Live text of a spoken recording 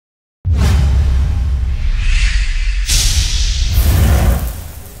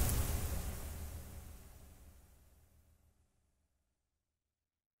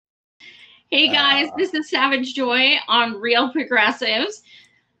Hey guys, this is Savage Joy on Real Progressives.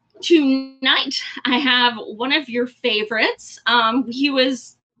 Tonight I have one of your favorites. He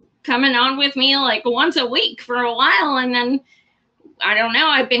was coming on with me like once a week for a while, and then I don't know,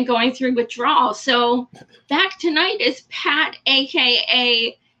 I've been going through withdrawal. So back tonight is Pat,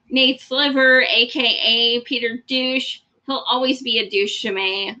 aka Nate Sliver, aka Peter Douche. He'll always be a douche to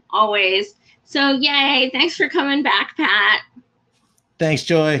me, always. So yay, thanks for coming back, Pat. Thanks,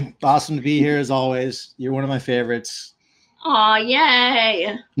 Joy. Awesome to be here as always. You're one of my favorites. Oh,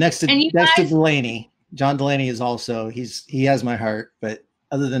 yay. Next to Delaney. John Delaney is also, he has my heart, but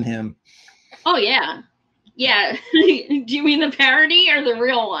other than him. Oh, yeah. Yeah. Do you mean the parody or the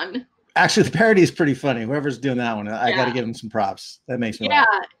real one? Actually, the parody is pretty funny. Whoever's doing that one, I got to give him some props. That makes me laugh.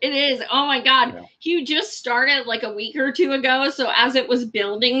 Yeah, it is. Oh, my God. Yeah. You just started like a week or two ago. So as it was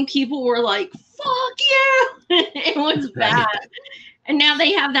building, people were like, fuck you. It was bad. Right. And now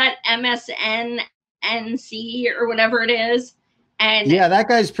they have that MSNC or whatever it is. And yeah, that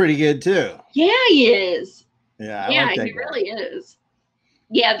guy's pretty good too. Yeah, he is. Yeah, he really is.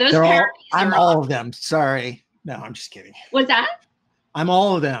 Yeah, those parodies I'm all of them. Sorry. No, I'm just kidding. What's that? I'm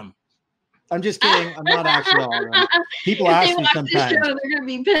all of them. I'm just kidding. I'm not actually all of them. People ask me sometimes. They're gonna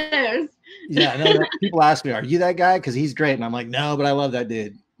be pissed. Yeah, no, people ask me, "Are you that guy?" Because he's great, and I'm like, "No, but I love that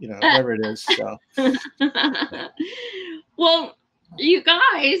dude." You know, whatever it is. So. Well. You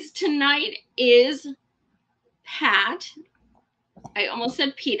guys, tonight is Pat. I almost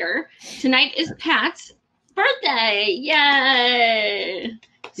said Peter. Tonight is Pat's birthday. Yay!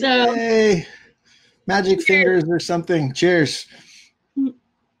 So, yay. Magic fingers or something. Cheers.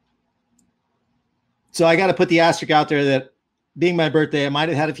 So I got to put the asterisk out there that being my birthday, I might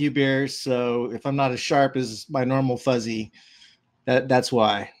have had a few beers. So if I'm not as sharp as my normal fuzzy, that's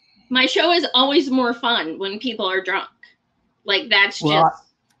why. My show is always more fun when people are drunk. Like that's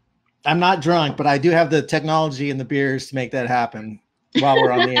I'm not drunk, but I do have the technology and the beers to make that happen while we're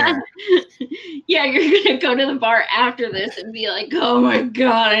on the air. Yeah, you're gonna go to the bar after this and be like, "Oh my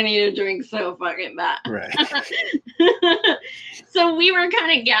God, I need a drink so fucking bad." Right. So we were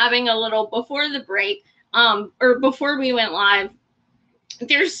kind of gabbing a little before the break, or before we went live.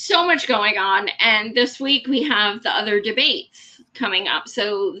 There's so much going on, and this week we have the other debates coming up.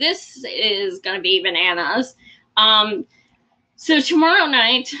 So this is gonna be bananas. So tomorrow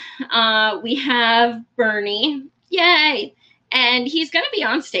night, we have Bernie, yay, and he's going to be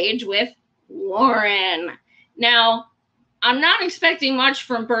on stage with Warren. Now, I'm not expecting much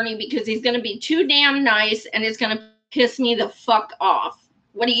from Bernie because he's going to be too damn nice and it's going to piss me the fuck off.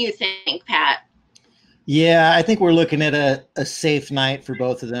 What do you think, Pat? Yeah, I think we're looking at a safe night for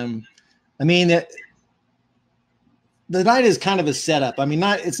both of them. I mean, the night is kind of a setup. I mean,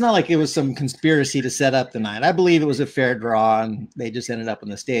 it's not like it was some conspiracy to set up the night. I believe it was a fair draw and they just ended up on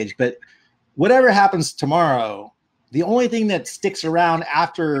the stage. But whatever happens tomorrow, the only thing that sticks around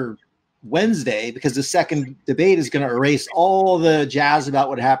after Wednesday, because the second debate is going to erase all the jazz about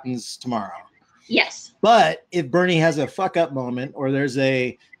what happens tomorrow. Yes. But if Bernie has a fuck up moment or there's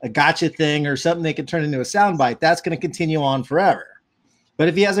a gotcha thing or something they could turn into a soundbite, that's going to continue on forever. But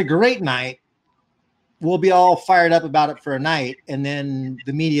if he has a great night, we'll be all fired up about it for a night, and then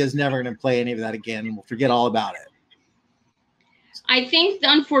the media is never going to play any of that again, and we'll forget all about it. I think,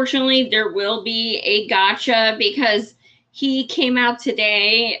 unfortunately, there will be a gotcha because he came out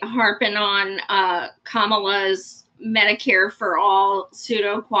today harping on Kamala's Medicare for all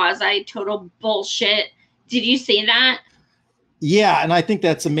pseudo quasi total bullshit. Did you see that? Yeah, and I think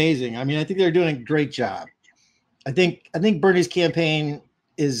that's amazing. I mean, I think they're doing a great job. I think Bernie's campaign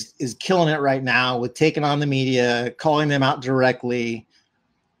is killing it right now with taking on the media, calling them out directly.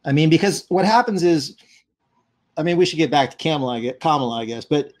 I mean, because what happens is, I mean, we should get back to Kamala, I guess,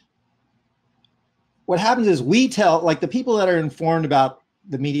 but what happens is we tell, like the people that are informed about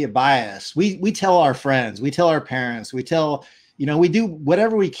the media bias, we tell our friends, we tell our parents, we tell, you know, we do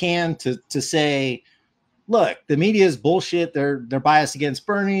whatever we can to say, look, the media is bullshit. They're biased against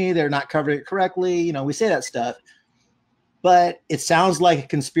Bernie. They're not covering it correctly. You know, we say that stuff. But it sounds like a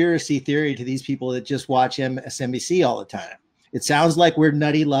conspiracy theory to these people that just watch MSNBC all the time. It sounds like we're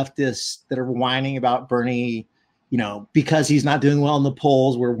nutty leftists that are whining about Bernie, you know, because he's not doing well in the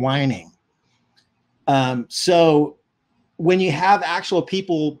polls, we're whining. So when you have actual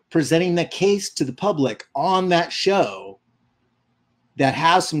people presenting the case to the public on that show that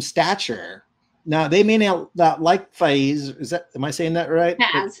has some stature, now they may not like Faiz. Am I saying that right?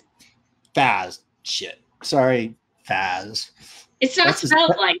 Faz. Shit. Sorry. Faz. It's not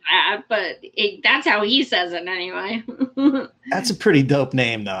spelled like that, but that's how he says it anyway. That's a pretty dope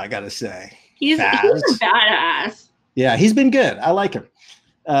name, though, I gotta say. He's a badass. Yeah, he's been good. I like him.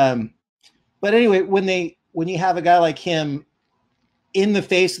 But anyway, when you have a guy like him in the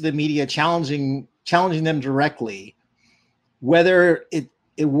face of the media challenging them directly, whether it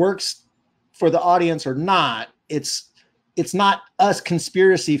works for the audience or not, it's not us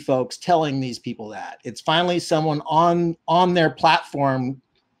conspiracy folks telling these people that. It's finally someone on their platform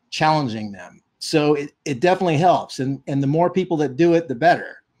challenging them. So it definitely helps. And the more people that do it, the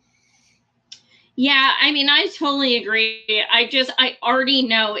better. Yeah, I mean, I totally agree. I already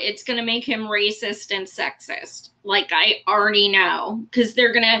know it's going to make him racist and sexist. Like, I already know, because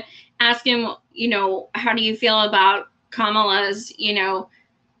they're going to ask him, you know, how do you feel about Kamala's, you know,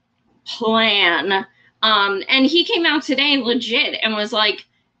 plan? And he came out today legit and was like,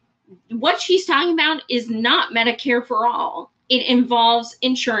 what she's talking about is not Medicare for all. It involves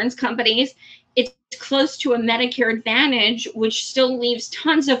insurance companies. It's close to a Medicare Advantage, which still leaves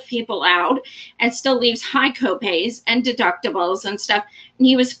tons of people out and still leaves high copays and deductibles and stuff. And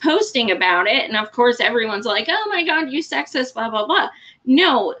he was posting about it. And of course, everyone's like, oh my God, you sexist, blah, blah, blah.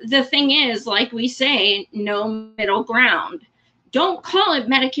 No, the thing is, like we say, no middle ground. Don't call it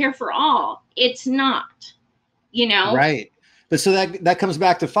Medicare for all. It's not, you know? Right. But so that comes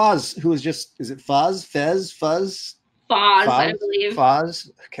back to Foz, who was just, is it Foz? Fez? Fuzz? Foz, I believe. Foz.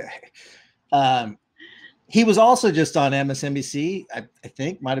 Okay. He was also just on MSNBC, I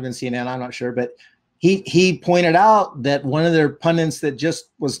think, might have been CNN, I'm not sure, but he pointed out that one of their pundits that just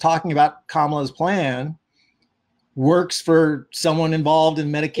was talking about Kamala's plan works for someone involved in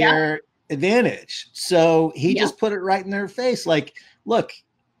Medicare Advantage. So he just put it right in their face. Like, look,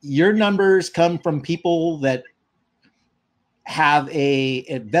 your numbers come from people that have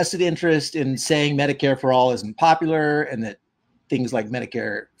a vested interest in saying Medicare for all isn't popular, and that things like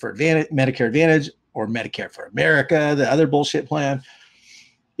Medicare Advantage or Medicare for America, the other bullshit plan,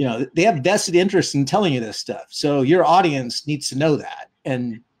 you know, they have vested interest in telling you this stuff. So your audience needs to know that,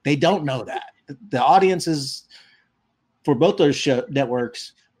 and they don't know that. The audiences for both those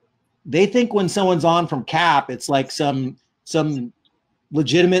networks, they think when someone's on from CAP, it's like some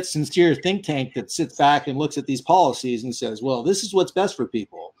legitimate, sincere think tank that sits back and looks at these policies and says, well, this is what's best for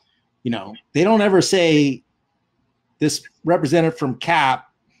people. You know, they don't ever say this representative from CAP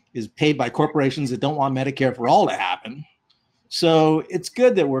is paid by corporations that don't want Medicare for all to happen. So it's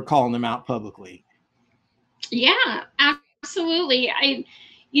good that we're calling them out publicly. Yeah, absolutely.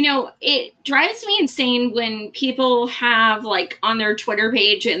 You know, it drives me insane when people have, like, on their Twitter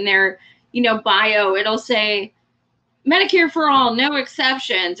page in their, you know, bio, it'll say Medicare for all, no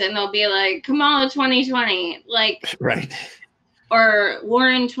exceptions. And they'll be like, Kamala 2020, like, right. Or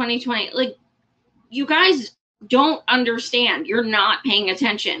Warren 2020. Like, you guys don't understand. You're not paying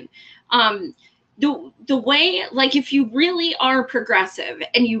attention. The way, like, if you really are progressive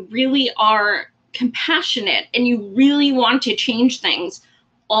and you really are compassionate and you really want to change things,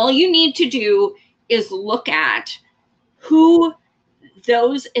 all you need to do is look at who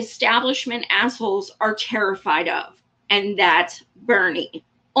those establishment assholes are terrified of. And that's Bernie.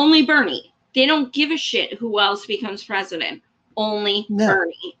 Only Bernie. They don't give a shit who else becomes president. Only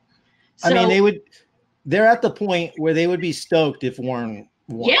Bernie. So, I mean, they're at the point where they would be stoked if Warren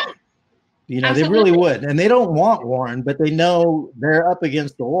won. Yeah. You know, absolutely. They really would. And they don't want Warren, but they know they're up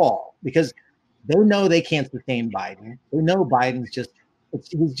against the wall because they know they can't sustain Biden. They know Biden's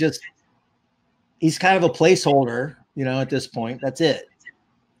he's kind of a placeholder, you know, at this point. That's it.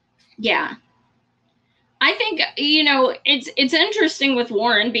 Yeah. I think, you know, it's interesting with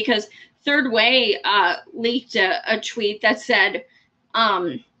Warren because Third Way leaked a tweet that said,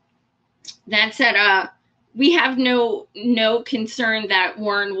 we have no concern that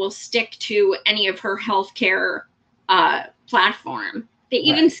Warren will stick to any of her healthcare platform. They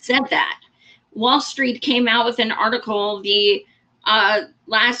even said that. Wall Street came out with an article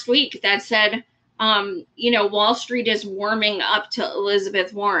last week that said, you know, Wall Street is warming up to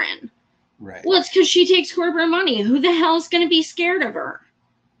Elizabeth Warren. Right. Well, it's because she takes corporate money. Who the hell is going to be scared of her?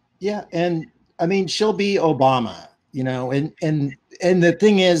 Yeah, and I mean, she'll be Obama, you know, and the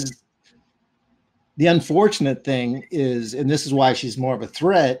thing is, the unfortunate thing is, and this is why she's more of a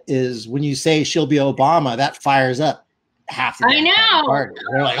threat, is when you say she'll be Obama, that fires up half the party.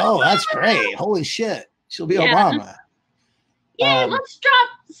 They're like, oh, that's great. Holy shit. She'll be Obama. Yeah, let's drop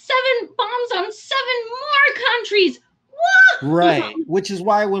 7 bombs on 7 more countries. Woo! Right. Which is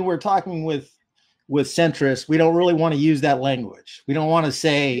why when we're talking with centrists, we don't really want to use that language. We don't want to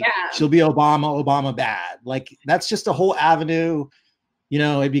say she'll be Obama bad. Like, that's just a whole avenue. You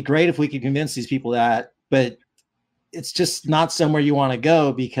know, it'd be great if we could convince these people that, but it's just not somewhere you want to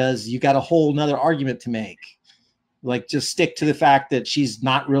go because you got a whole nother argument to make. Like, just stick to the fact that she's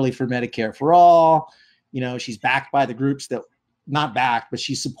not really for Medicare for all. You know, she's backed by the groups that not backed, but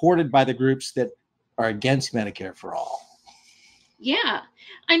she's supported by the groups that are against Medicare for all. Yeah.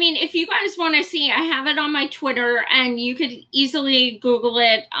 I mean, if you guys want to see, I have it on my Twitter, and you could easily Google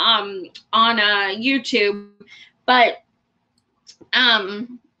it on YouTube. But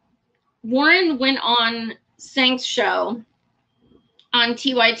Warren went on Sank's show on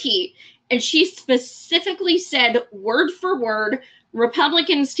TYT, and she specifically said, word for word,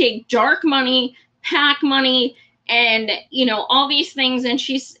 Republicans take dark money, PAC money, and all these things. And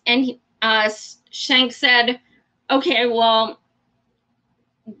Shank said, okay, well,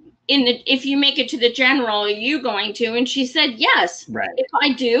 if you make it to the general, are you going to? And she said, yes. Right. If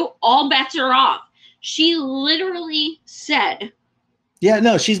I do, all bets are off. She literally said. Yeah,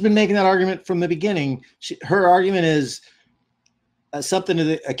 no, she's been making that argument from the beginning. Her argument is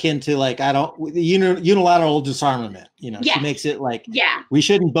something akin to like, unilateral disarmament. Yes. She makes it like, yeah, we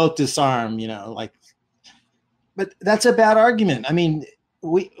shouldn't both disarm. But that's a bad argument. I mean,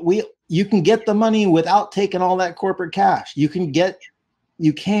 you can get the money without taking all that corporate cash. You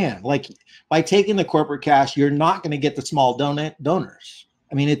can, like, by taking the corporate cash, you're not going to get the small donors.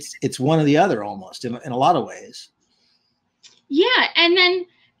 I mean, it's one or the other almost in a lot of ways. Yeah. And then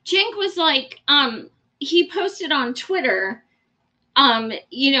Cenk was like, he posted on Twitter,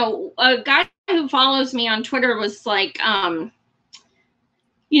 a guy who follows me on Twitter was like,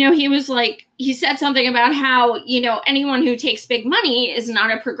 he was like, he said something about how, anyone who takes big money is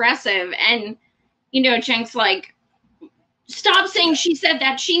not a progressive. And, Cenk's like, stop saying she said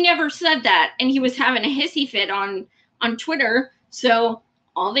that. She never said that. And he was having a hissy fit on Twitter. So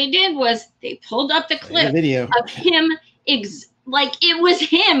all they did was they pulled up the clip of him. Like it was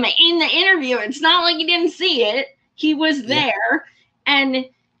him in the interview. It's not like you didn't see it. He was there. And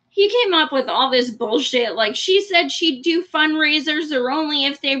he came up with all this bullshit. Like she said she'd do fundraisers or only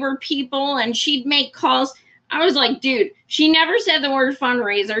if they were people, and she'd make calls. I was like, dude, she never said the word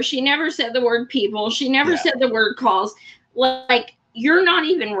fundraiser. She never said the word people. She never said the word calls. Like, you're not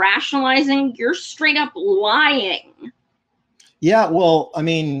even rationalizing. You're straight up lying. Yeah, well, I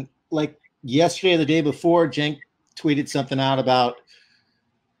mean, like yesterday or the day before, Cenk tweeted something out about,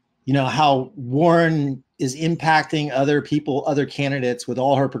 how Warren is impacting other people, other candidates with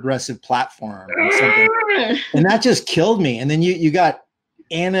all her progressive platform or something. And that just killed me. And then you got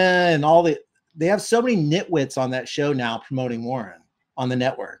Anna and they have so many nitwits on that show now promoting Warren on the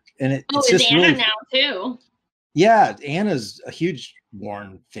network. And it's just Anna really, now too. Yeah, Anna's a huge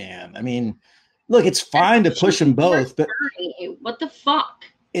Warren fan. I mean, look, it's fine to push them both, but what the fuck?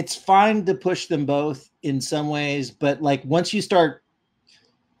 It's fine to push them both in some ways, but like once you start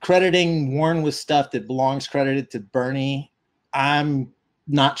crediting Warren with stuff that belongs credited to Bernie, I'm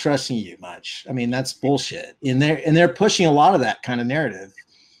not trusting you much. I mean, that's bullshit. And they're pushing a lot of that kind of narrative.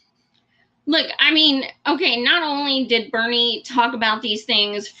 Look, I mean, okay, not only did Bernie talk about these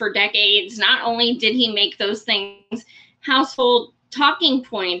things for decades, not only did he make those things household talking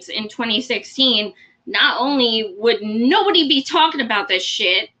points in 2016, not only would nobody be talking about this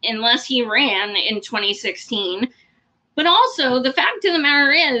shit unless he ran in 2016, but also the fact of the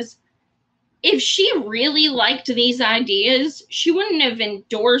matter is, if she really liked these ideas, she wouldn't have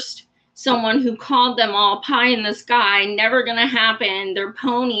endorsed someone who called them all pie in the sky, never gonna happen, they're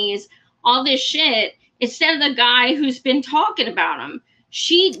ponies, all this shit, instead of the guy who's been talking about him.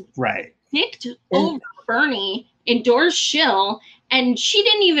 She picked over Bernie, endorsed Schill, and she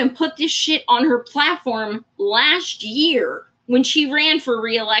didn't even put this shit on her platform last year when she ran for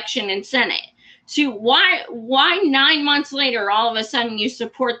re-election in Senate. So why 9 months later, all of a sudden you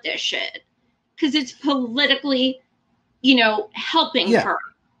support this shit? Because it's politically, helping her.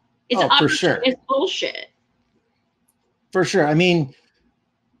 It's for sure. It's bullshit. For sure. I mean,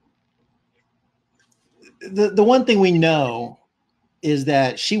 the one thing we know is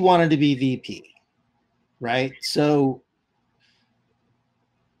that she wanted to be VP, right? So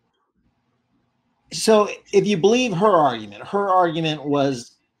if you believe her argument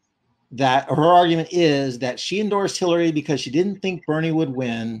is that she endorsed Hillary because she didn't think Bernie would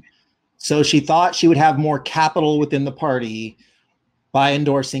win. So she thought she would have more capital within the party by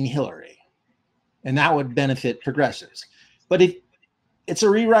endorsing Hillary, and that would benefit progressives. But it's a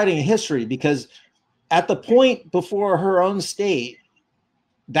rewriting of history, because at the point before her own state,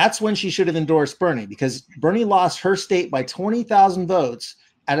 that's when she should have endorsed Bernie, because Bernie lost her state by 20,000 votes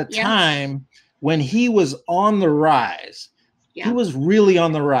at a time when he was on the rise. He was really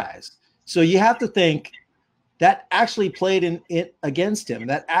on the rise. So you have to think that actually played in it against him.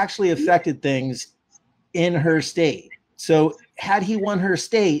 That actually affected things in her state. So had he won her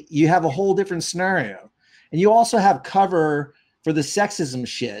state, you have a whole different scenario. And you also have cover for the sexism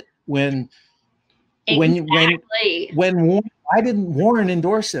shit when Warren why didn't Warren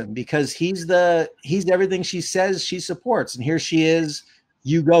endorse him? Because he's everything she says she supports. And here she is,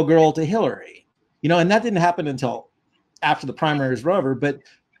 you go girl to Hillary. You know, and that didn't happen until after the primaries were over. But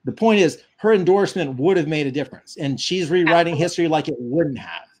the point is, her endorsement would have made a difference. And she's rewriting history like it wouldn't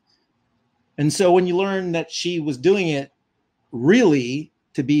have. And so when you learn that she was doing it really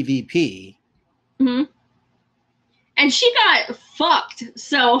to be VP. Mm-hmm. And she got fucked.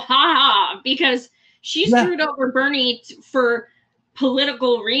 So, because she screwed over Bernie for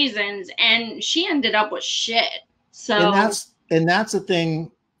political reasons, and she ended up with shit. So, and that's the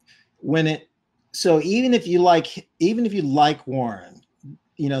thing so even if you like Warren,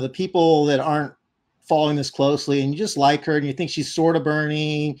 you know, the people that aren't following this closely and you just like her and you think she's sort of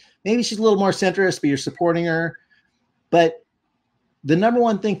Bernie, maybe she's a little more centrist, but you're supporting her. But the number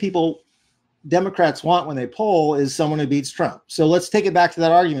one thing Democrats want when they poll is someone who beats Trump. So let's take it back to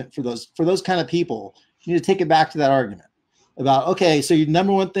that argument for those kind of people. You need to take it back to that argument about, okay, so your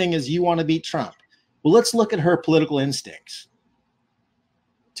number one thing is you want to beat Trump. Well, let's look at her political instincts.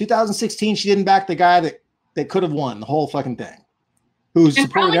 2016, she didn't back the guy that could have won the whole fucking thing, who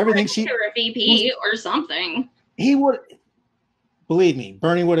supported everything she or a VP or something. He would, believe me,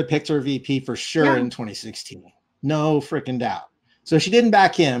 Bernie would have picked her VP for sure in 2016. No freaking doubt. So she didn't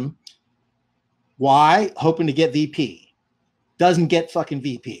back him. Why? Hoping to get VP. Doesn't get fucking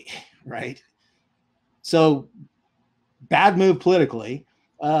VP, right? So bad move politically.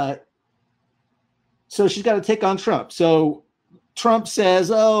 So she's got to take on Trump. So Trump says,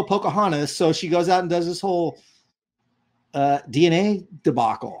 oh, Pocahontas. So she goes out and does this whole DNA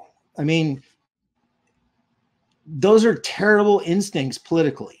debacle. I mean, those are terrible instincts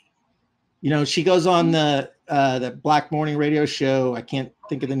politically. You know, she goes on the Black morning radio show. I can't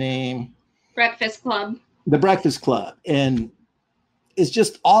think of the name. Breakfast Club. The Breakfast Club. And it's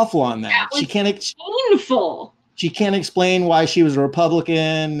just awful on that. She can't painful. She can't explain why she was a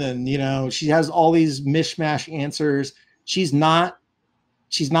Republican. And, you know, she has all these mishmash answers. She's not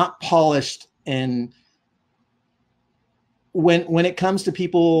polished. And when it comes to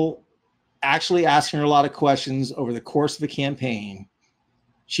people actually asking her a lot of questions over the course of a campaign,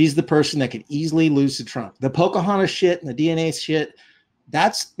 she's the person that could easily lose to Trump. The Pocahontas shit and the DNA shit,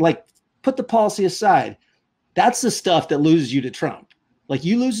 that's like, put the policy aside. That's the stuff that loses you to Trump. Like,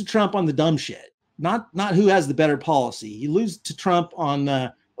 you lose to Trump on the dumb shit, not who has the better policy. You lose to Trump on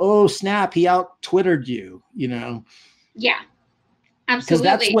the, oh snap, he out Twittered you, you know? Yeah,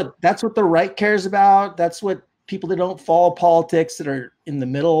 absolutely. Because that's what the right cares about. That's what people that don't follow politics, that are in the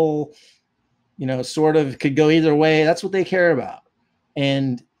middle, you know, sort of could go either way. That's what they care about.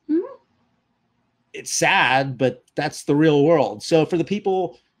 And it's sad, but that's the real world. So for the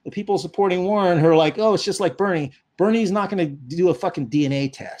people supporting Warren who are like, oh, it's just like Bernie. Bernie's not going to do a fucking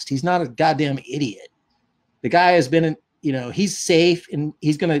DNA test. He's not a goddamn idiot. The guy has been, you know, he's safe and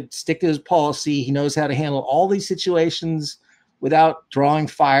he's going to stick to his policy. He knows how to handle all these situations without drawing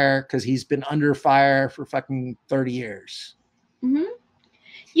fire because he's been under fire for fucking 30 years. Mm-hmm.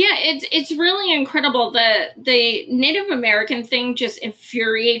 Yeah, it's really incredible. The Native American thing just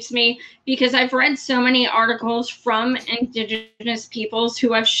infuriates me because I've read so many articles from Indigenous peoples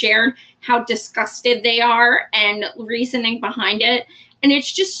who have shared how disgusted they are and reasoning behind it. And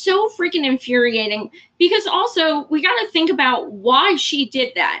it's just so freaking infuriating because also we got to think about why she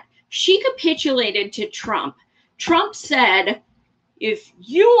did that. She capitulated to Trump. Trump said, if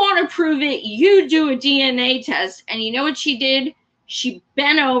you want to prove it, you do a DNA test. And you know what she did? She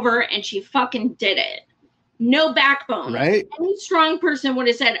bent over and she fucking did it. No backbone. Right. Any strong person would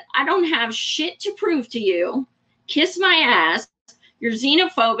have said, I don't have shit to prove to you. Kiss my ass. You're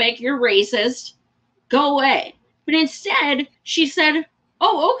xenophobic. You're racist. Go away. But instead, she said,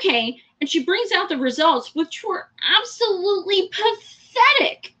 oh, okay. And she brings out the results, which were absolutely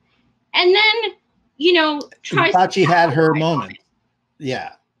pathetic. And then, you know, tries thought she had her moment.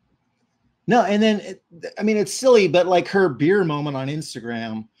 Yeah. No, and then, I mean, it's silly, but like her beer moment on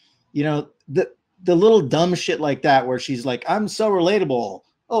Instagram, you know, the little dumb shit like that where she's like, I'm so relatable.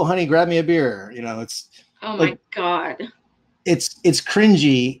 Oh, honey, grab me a beer. You know, it's. Oh, my God. It's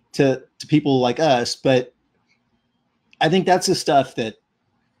cringy to people like us, but I think that's the stuff that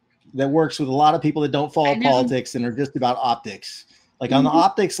works with a lot of people that don't follow politics and are just about optics. Like on the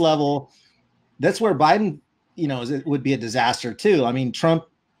optics level, that's where Biden, you know, it would be a disaster too. I mean, Trump,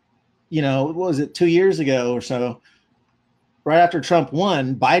 you know, what was it, 2 years ago or so, right after Trump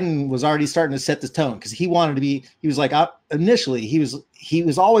won, Biden was already starting to set the tone because he wanted to be, he was like, initially, he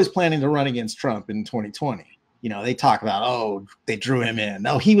was always planning to run against Trump in 2020. You know, they talk about, oh, they drew him in.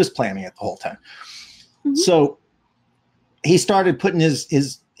 No, he was planning it the whole time. Mm-hmm. So he started putting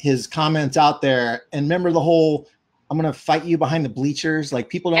his comments out there. And remember the whole, I'm gonna fight you behind the bleachers. Like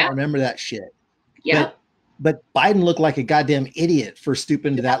people don't Yeah. remember that shit. Yeah. But Biden looked like a goddamn idiot for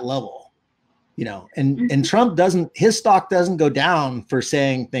stooping to that level, you know. And Trump doesn't, his stock doesn't go down for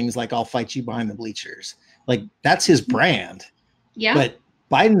saying things like "I'll fight you behind the bleachers." Like that's his brand. Yeah. But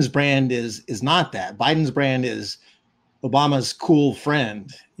Biden's brand is not that. Biden's brand is Obama's cool friend.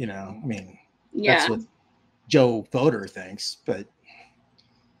 You know, I mean, that's what Joe Voter thinks. But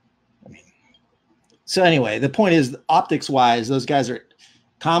I mean, so anyway, the point is, optics wise, those guys are.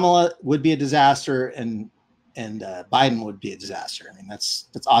 Kamala would be a disaster, and Biden would be a disaster. I mean, that's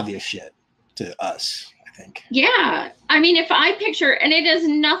obvious shit to us, I think. Yeah. I mean, if I picture, and it has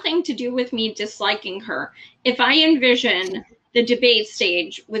nothing to do with me disliking her, if I envision the debate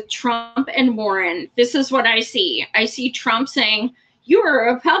stage with Trump and Warren, this is what I see. I see Trump saying, "You were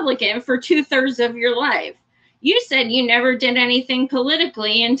a Republican for 2/3 of your life. You said you never did anything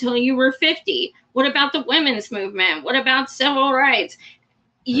politically until you were 50. What about the women's movement? What about civil rights?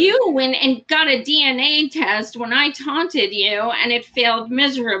 You went and got a DNA test when I taunted you and it failed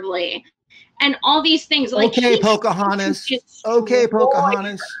miserably." And all these things. Like, okay, Pocahontas. Okay,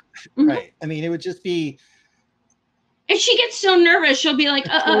 Pocahontas. Mm-hmm. Right. I mean, it would just be. And she gets so nervous. She'll be like,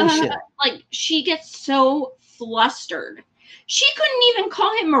 like she gets so flustered. She couldn't even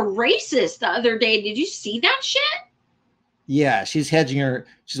call him a racist the other day. Did you see that shit? Yeah, she's hedging her.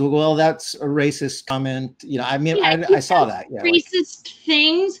 She's like, well, that's a racist comment. You know, I mean, yeah, I saw that. Yeah, racist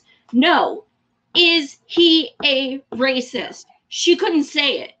things. No. Is he a racist? She couldn't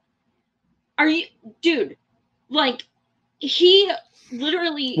say it. Are you, dude, like, he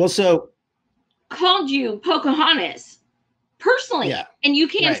literally called you Pocahontas personally, and you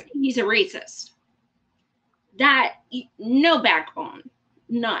can't say he's a racist. That, no backbone,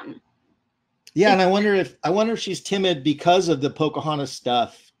 none. Yeah, and I wonder if she's timid because of the Pocahontas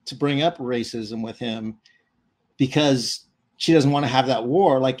stuff to bring up racism with him, because she doesn't want to have that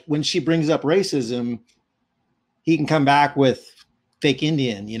war. Like when she brings up racism, he can come back with fake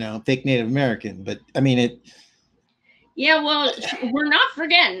Indian, you know, fake Native American. But I mean it. Yeah, well, we're not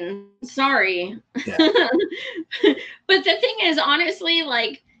forgetting. Sorry. Yeah. But the thing is, honestly,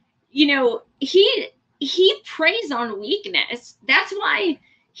 like, you know, he preys on weakness. That's why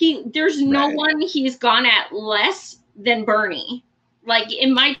there's no one he's gone at less than Bernie. Like, it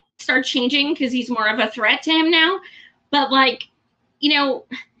might start changing because he's more of a threat to him now. But, like, you know,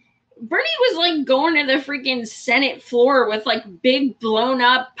 Bernie was like going to the freaking Senate floor with like big blown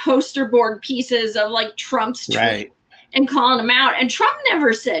up poster board pieces of like Trump's tweets and calling him out. And Trump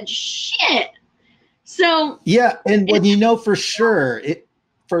never said shit. So yeah, and when you know for sure,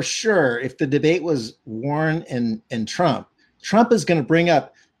 if the debate was Warren and Trump is going to bring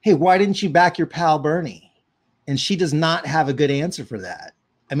up, hey, why didn't you back your pal Bernie? And she does not have a good answer for that.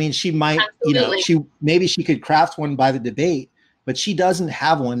 I mean, she might, you know, she could craft one by the debate, but she doesn't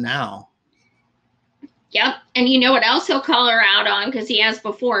have one now. Yep. And you know what else he'll call her out on? Because he has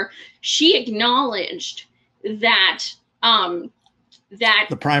before. She acknowledged that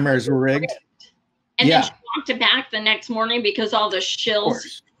the primaries were rigged. And then she walked it back the next morning because all the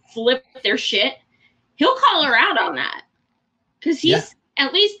shills flipped their shit. He'll call her out on that. Because he's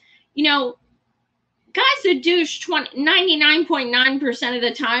at least, you know, guy's a douche 99.9% of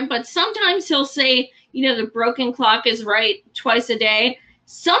the time, but sometimes he'll say, you know, the broken clock is right twice a day.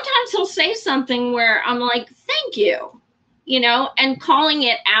 Sometimes he'll say something where I'm like, thank you, you know, and calling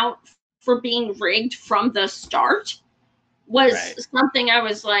it out for being rigged from the start was something I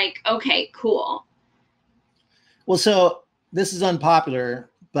was like, okay, cool. Well, so this is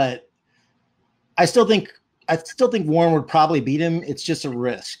unpopular, but I still think Warren would probably beat him. It's just a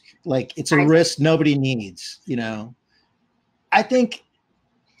risk. Like, it's a risk nobody needs, you know. I think,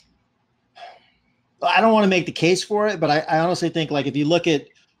 I don't want to make the case for it, but I honestly think, like, if you look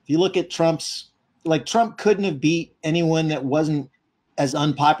at Trump's, like, Trump couldn't have beat anyone that wasn't as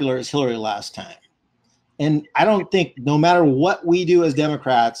unpopular as Hillary last time. And I don't think, no matter what we do as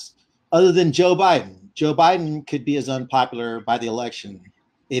Democrats, other than Joe Biden could be as unpopular by the election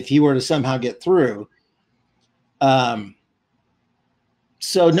if he were to somehow get through.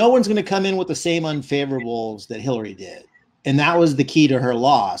 So no one's going to come in with the same unfavorables that Hillary did. And that was the key to her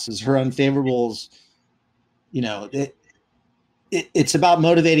loss, is her unfavorables. You know, it's about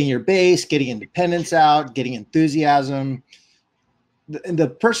motivating your base, getting independents out, getting enthusiasm. And the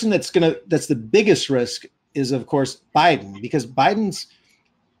person that's the biggest risk is, of course, Biden, because Biden's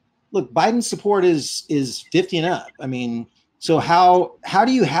support is 50 and up. I mean, so how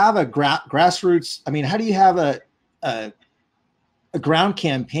do you have a grassroots? I mean, how do you have a ground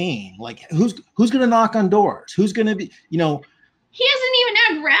campaign? Like, who's going to knock on doors? Who's going to be, you know, He hasn't even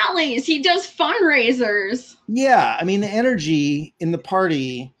had rallies. He does fundraisers. Yeah, I mean the energy in the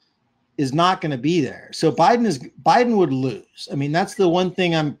party is not going to be there. So Biden would lose. I mean that's the one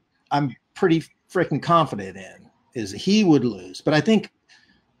thing I'm pretty freaking confident in is he would lose. But I think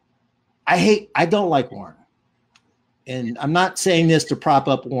I don't like Warren. And I'm not saying this to prop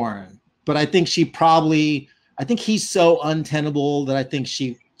up Warren, but I think I think he's so untenable that I think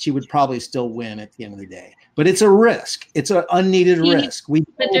she would probably still win at the end of the day. But it's a risk. It's an unneeded risk.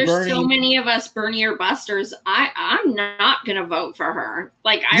 But there's so many of us Bernier busters. I'm not going to vote for her.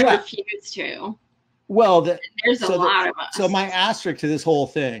 Like I refuse to. Well, there's a lot of us. So my asterisk to this whole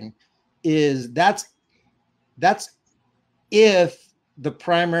thing is that's if the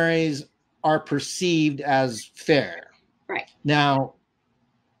primaries are perceived as fair. Right. Now,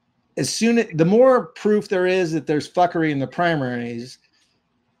 the more proof there is that there's fuckery in the primaries,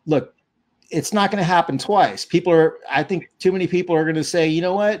 look, it's not going to happen twice. I think too many people are going to say, you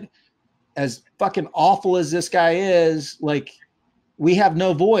know what, as fucking awful as this guy is, like we have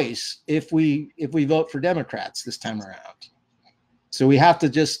no voice if we vote for Democrats this time around. So we have to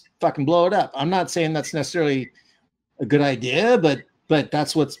just fucking blow it up. I'm not saying that's necessarily a good idea, but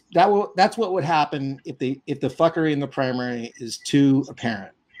that's what would happen if the fuckery in the primary is too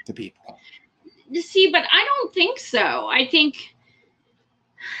apparent to people. See, but I don't think so. I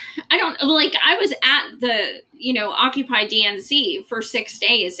was at the, Occupy DNC for 6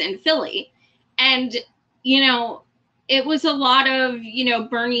 days in Philly. And, it was a lot of,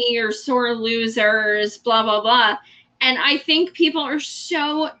 Bernie or sore losers, blah, blah, blah. And I think people are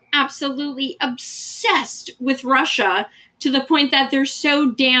so absolutely obsessed with Russia to the point that they're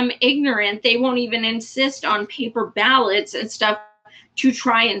so damn ignorant, they won't even insist on paper ballots and stuff to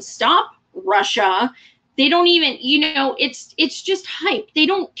try and stop Russia. They don't even, it's just hype. They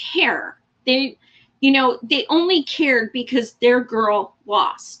don't care. They only cared because their girl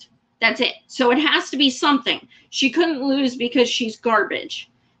lost. That's it. So it has to be something. She couldn't lose because she's garbage.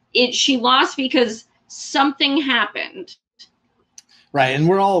 She lost because something happened. Right. And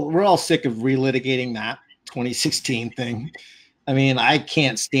we're all sick of relitigating that 2016 thing. I mean, I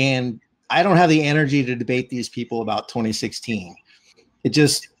don't have the energy to debate these people about 2016. It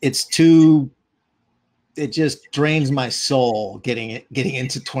just drains my soul getting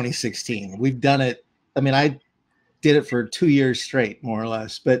into 2016. We've done it. I mean, I did it for 2 years straight, more or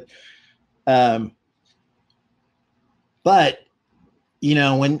less. But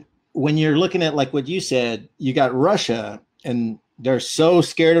when you're looking at like what you said, you got Russia, and they're so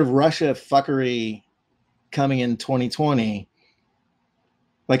scared of Russia fuckery coming in 2020.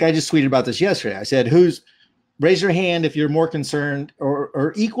 Like I just tweeted about this yesterday. I said, raise your hand if you're more concerned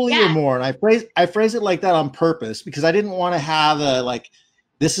or equally or more. And I phrase it like that on purpose because I didn't want to have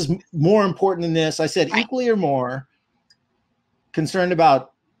this is more important than this. I said equally or more concerned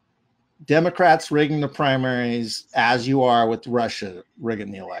about Democrats rigging the primaries as you are with Russia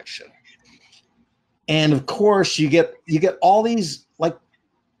rigging the election. And of course you get all these like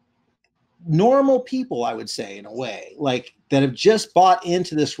normal people, I would say in a way, like that have just bought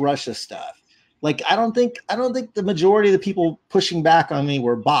into this Russia stuff. Like, I don't think the majority of the people pushing back on me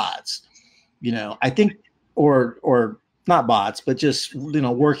were bots, I think, or not bots, but just,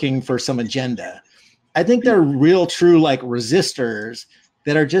 working for some agenda. I think they're real, true, like resistors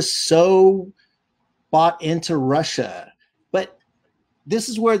that are just so bought into Russia. But this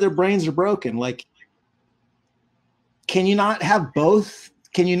is where their brains are broken. Like, can you not have both?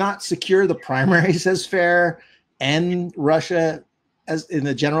 Can you not secure the primaries as fair and Russia as in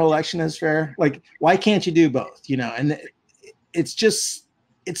the general election as fair? Like, why can't you do both? And it's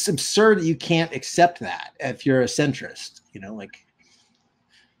absurd that you can't accept that if you're a centrist,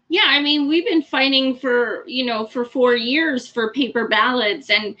 Yeah, I mean, we've been fighting for 4 years for paper ballots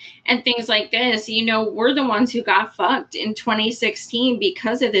and things like this. We're the ones who got fucked in 2016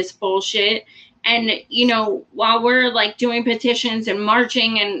 because of this bullshit. And, while we're like doing petitions and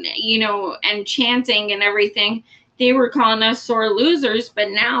marching and, and chanting and everything, they were calling us sore losers, but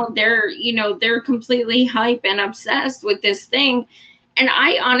now they're completely hype and obsessed with this thing. And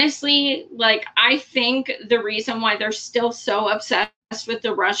I honestly, I think the reason why they're still so obsessed with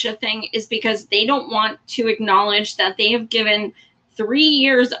the Russia thing is because they don't want to acknowledge that they have given 3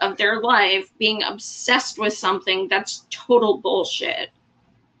 years of their life being obsessed with something that's total bullshit.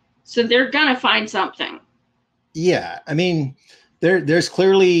 So they're gonna find something. Yeah, I mean, there's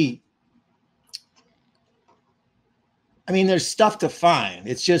clearly, there's stuff to find.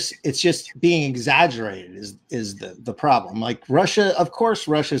 It's just being exaggerated is the problem. Like Russia, of course,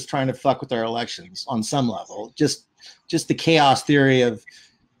 Russia's trying to fuck with our elections on some level. Just the chaos theory of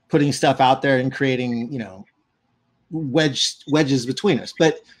putting stuff out there and creating, wedges between us.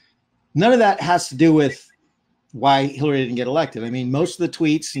 But none of that has to do with why Hillary didn't get elected. I mean, most of the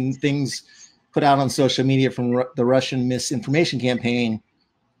tweets and things put out on social media from the Russian misinformation campaign,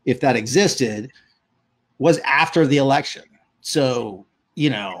 if that existed, was after the election. So, you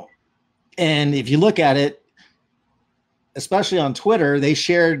know, and if you look at it, especially on Twitter, they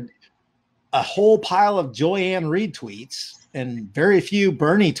shared a whole pile of Joy-Ann Reid tweets and very few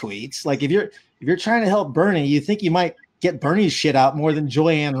Bernie tweets. Like if you're trying to help Bernie, you think you might get Bernie's shit out more than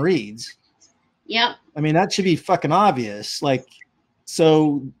Joy-Ann Reid's. Yep. I mean, that should be fucking obvious. Like,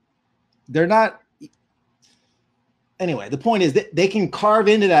 so they're not. Anyway, the point is that they can carve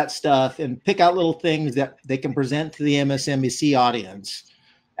into that stuff and pick out little things that they can present to the MSNBC audience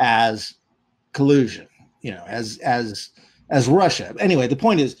as collusion, you know, as Russia. Anyway, the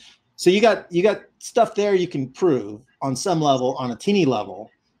point is, so you got stuff there you can prove on some level, on a teeny level,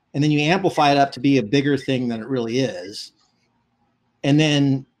 and then you amplify it up to be a bigger thing than it really is. And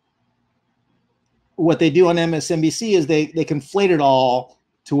then what they do on MSNBC is they conflate it all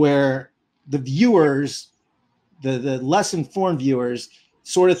to where the viewers, the less informed viewers,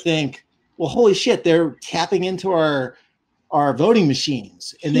 sort of think, well, holy shit, they're tapping into our voting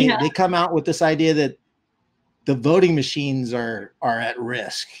machines. And they come out with this idea that the voting machines are at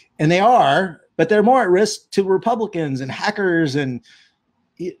risk. And they are, but they're more at risk to Republicans and hackers, and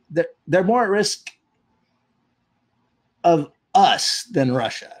they're more at risk of us than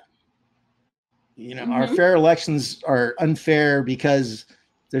Russia. You know, our fair elections are unfair because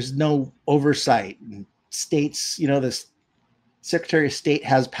there's no oversight. And states, you know, the Secretary of State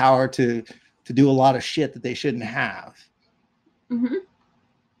has power to do a lot of shit that they shouldn't have. Mm-hmm.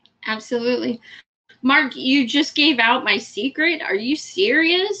 Absolutely. Mark, you just gave out my secret. Are you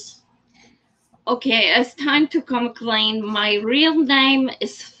serious? Okay, it's time to come clean. My real name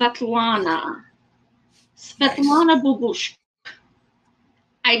is Svetlana. Svetlana Bubushk.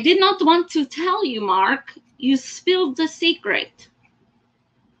 I did not want to tell you, Mark. You spilled the secret.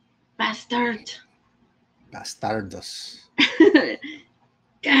 Bastard. Bastardos.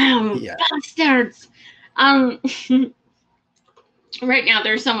 Damn, bastards. Right now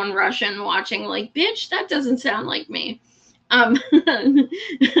there's someone Russian watching like, bitch, that doesn't sound like me. I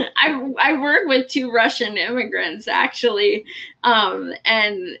work with 2 Russian immigrants actually,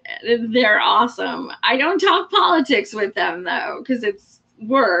 and they're awesome. I don't talk politics with them though, because it's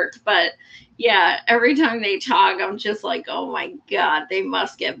work, but yeah, every time they talk, I'm just like, oh my God, they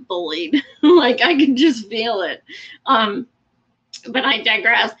must get bullied. Like I can just feel it. But I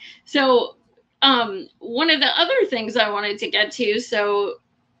digress. So one of the other things I wanted to get to, so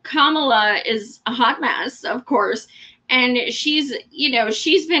Kamala is a hot mess, of course, and she's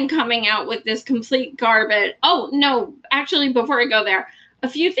been coming out with this complete garbage. Oh no, actually, before I go there, a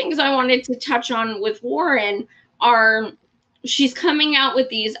few things I wanted to touch on with Warren are, she's coming out with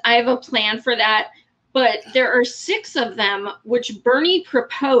these, I have a plan for that, but there are 6 of them which Bernie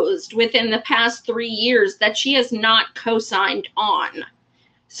proposed within the past 3 years that she has not co-signed on.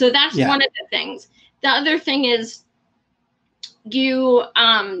 So that's one of the things. The other thing is you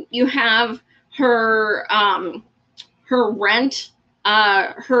have her rent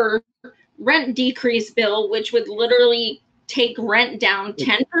decrease bill, which would literally take rent down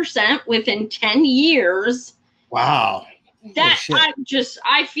 10% within 10 years. Wow. That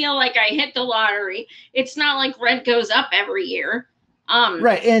I feel like I hit the lottery. It's not like rent goes up every year.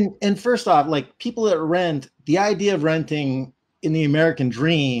 Right. And first off, like people that rent, the idea of renting in the American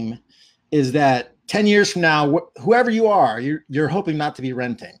dream is that 10 years from now, whoever you are, you're hoping not to be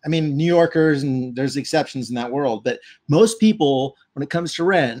renting. I mean, New Yorkers, and there's exceptions in that world, but most people, when it comes to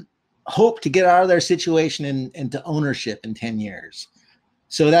rent, hope to get out of their situation and into ownership in 10 years.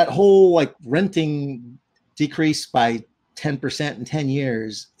 So that whole like renting decrease by 10% in 10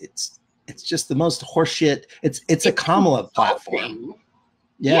 years, it's just the most horseshit. It's a Kamala platform.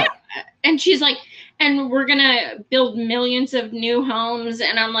 Yeah. And she's like, and we're going to build millions of new homes.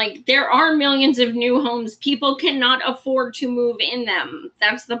 And I'm like, there are millions of new homes. People cannot afford to move in them.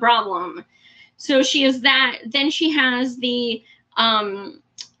 That's the problem. So she is that. Then she has this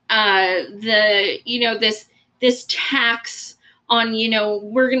tax on,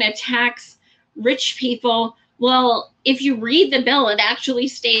 we're going to tax rich people. Well, if you read the bill, it actually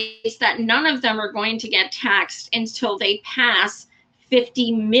states that none of them are going to get taxed until they pass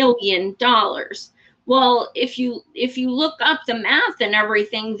 $50 million. Well, if you look up the math and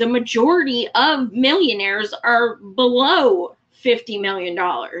everything, the majority of millionaires are below $50 million.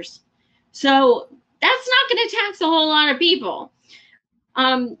 So that's not going to tax a whole lot of people.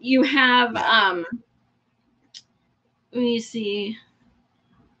 You have, let me see.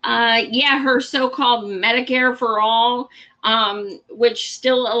 Yeah, her so-called Medicare for All, which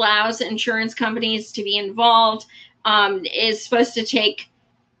still allows insurance companies to be involved, is supposed to take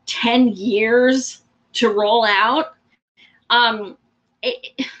 10 years to roll out.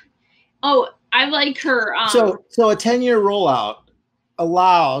 It, oh, I like her. So a 10-year rollout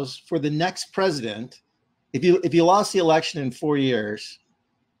allows for the next president, if you lost the election in 4 years,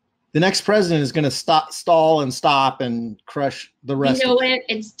 the next president is going to stall and stop and crush the rest. You know it.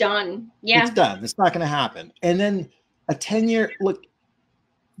 It's done. Yeah, it's done. It's not going to happen. And then a 10-year look.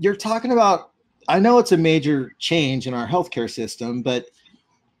 You're talking about. I know it's a major change in our healthcare system, but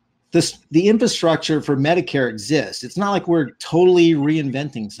the infrastructure for Medicare exists. It's not like we're totally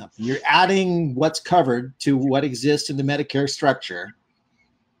reinventing something. You're adding what's covered to what exists in the Medicare structure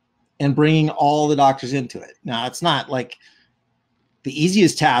and bringing all the doctors into it. Now, it's not like the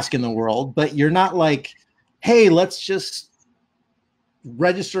easiest task in the world, but you're not like, hey, let's just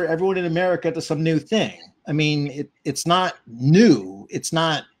register everyone in America to some new thing. I mean, it's not new. It's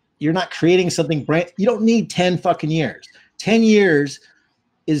not, you're not creating something brand. You don't need 10 fucking years. 10 years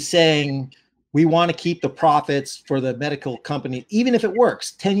is saying we want to keep the profits for the medical company. Even if it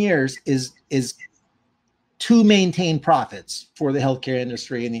works, 10 years is to maintain profits for the healthcare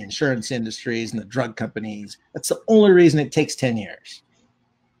industry and the insurance industries and the drug companies. That's the only reason it takes 10 years.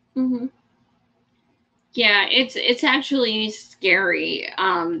 Mm-hmm. Yeah, it's actually scary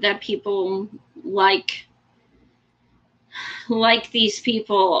that people like these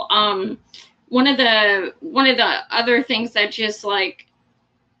people. One of the other things that just like,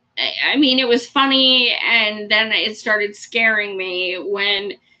 I mean, it was funny, and then it started scaring me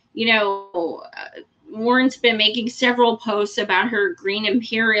when, Warren's been making several posts about her green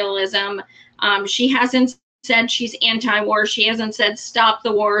imperialism. She hasn't said she's anti-war. She hasn't said stop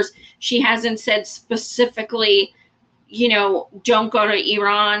the wars. She hasn't said specifically, don't go to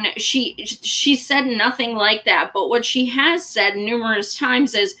Iran. She said nothing like that. But what she has said numerous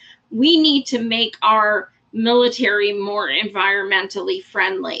times is we need to make our military more environmentally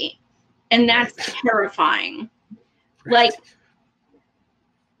friendly. And that's terrifying. Like,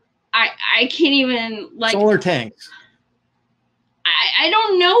 I can't even, like, solar tanks. I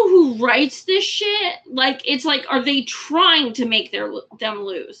don't know who writes this shit. Like, it's like, are they trying to make them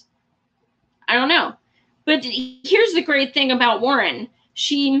lose? I don't know. But here's the great thing about Warren.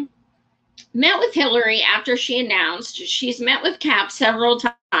 She met with Hillary after she announced. She's met with Cap several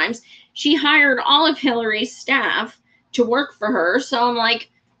times. She hired all of Hillary's staff to work for her. So I'm like,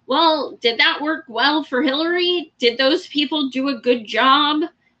 well, did that work well for Hillary? Did those people do a good job?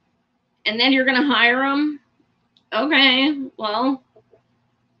 And then you're going to hire them? Okay, well.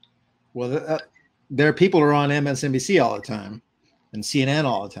 Well, there are people who are on MSNBC all the time and CNN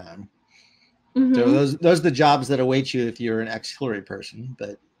all the time. Mm-hmm. So those are the jobs that await you if you're an ex-Hillary person.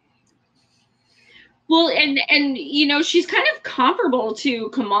 But well, and she's kind of comparable to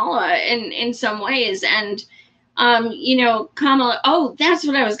Kamala in some ways. And Kamala, oh, that's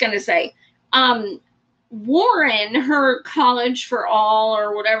what I was going to say. Warren, her college for all,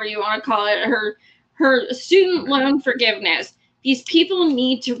 or whatever you want to call it, her student loan forgiveness. These people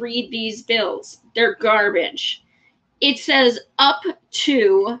need to read these bills. They're garbage. It says up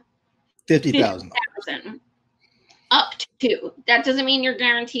to $50,000. Up to. That doesn't mean you're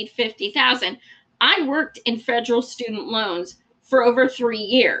guaranteed $50,000. I worked in federal student loans for over 3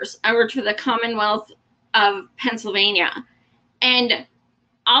 years. I worked for the Commonwealth of Pennsylvania. And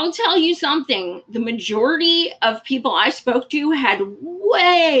I'll tell you something. The majority of people I spoke to had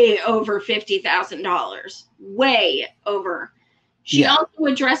way over $50,000. Way over. She also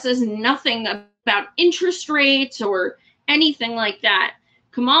addresses nothing about interest rates or anything like that.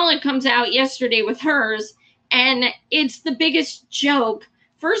 Kamala comes out yesterday with hers, and it's the biggest joke.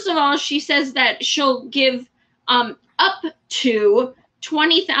 First of all, she says that she'll give up to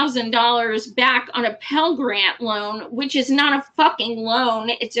 $20,000 back on a Pell Grant loan, which is not a fucking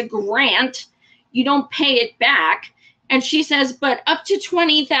loan. It's a grant. You don't pay it back. And she says, but up to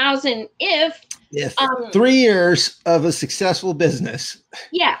 $20,000 if 3 years of a successful business.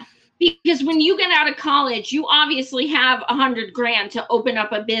 Yeah. Because when you get out of college, you obviously have $100,000 to open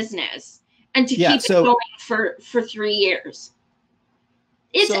up a business and to keep it going for 3 years.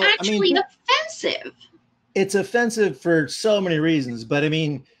 It's actually offensive. It's offensive for so many reasons, but I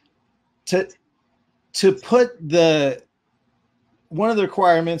mean, to put one of the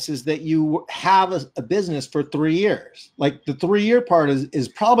requirements is that you have a business for 3 years. Like the 3-year part is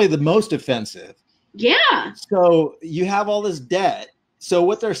probably the most offensive. Yeah. So you have all this debt. So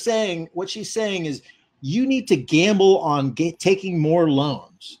what she's saying is you need to gamble on taking more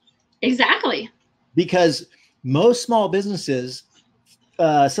loans. Exactly. Because most small businesses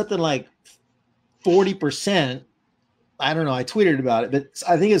something like 40%. I don't know. I tweeted about it, but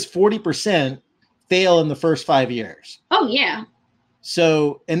I think it's 40% fail in the first 5 years. Oh yeah.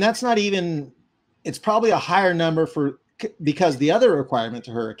 So, and that's not even, it's probably a higher number because the other requirement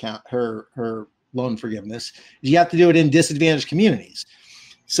to her account, her loan forgiveness, is you have to do it in disadvantaged communities.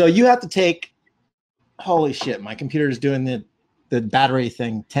 So you have to take, holy shit, my computer is doing the battery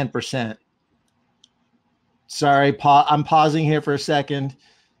thing, 10%. Sorry, I'm pausing here for a second.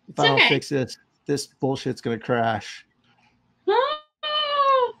 If I don't fix this bullshit's going to crash.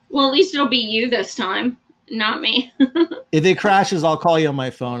 Well, at least it'll be you this time, not me. If it crashes, I'll call you on my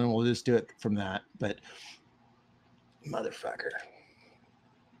phone and we'll just do it from that. But motherfucker.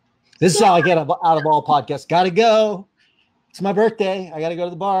 This is how I get out of all podcasts. Gotta go. It's my birthday. I gotta go to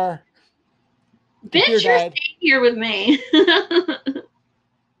the bar. Bitch, you're staying here with me. I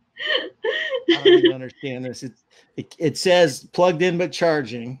don't even understand this. It says plugged in but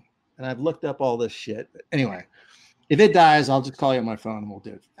charging, and I've looked up all this shit. But anyway, if it dies, I'll just call you on my phone and we'll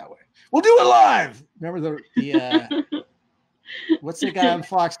do it that way. We'll do it live. Remember the what's the guy on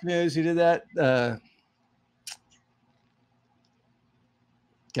Fox News who did that?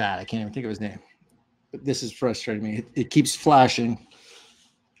 God, I can't even think of his name. But this is frustrating me. It keeps flashing.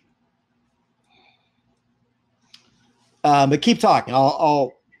 But keep talking.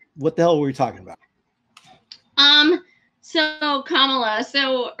 I'll. What the hell were we talking about? So Kamala,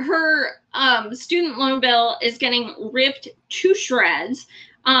 her student loan bill is getting ripped to shreds.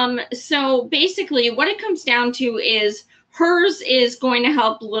 So basically what it comes down to is hers is going to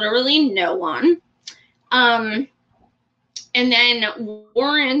help literally no one. And then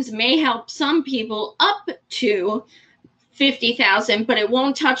Warren's may help some people up to 50,000, but it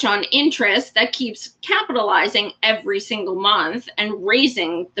won't touch on interest that keeps capitalizing every single month and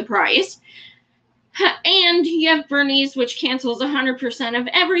raising the price. And you have Bernie's, which cancels 100% of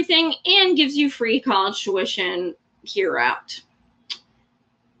everything and gives you free college tuition here out. Yeah.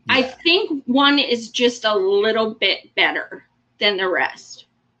 I think one is just a little bit better than the rest.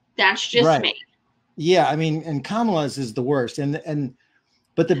 That's just me. Yeah, I mean, and Kamala's is the worst.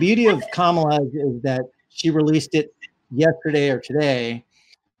 But the beauty of Kamala's is that she released it yesterday or today,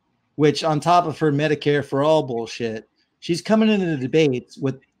 which on top of her Medicare for all bullshit, she's coming into the debates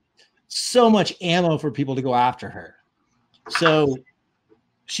with so much ammo for people to go after her. So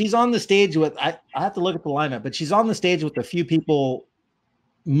she's on the stage with, I have to look at the lineup, but she's on the stage with a few people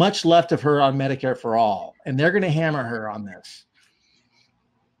much left of her on Medicare for all, and they're going to hammer her on this.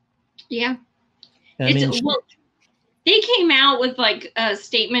 Yeah. Well, they came out with like a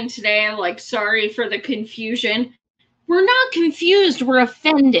statement today, like, sorry for the confusion. We're not confused. We're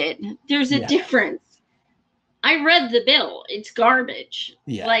offended. There's a difference. I read the bill. It's garbage.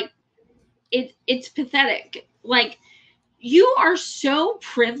 Yeah. Like, it's pathetic. Like, you are so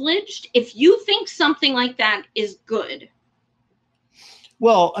privileged if you think something like that is good.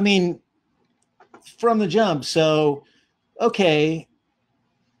 Well, I mean, from the jump. So, okay,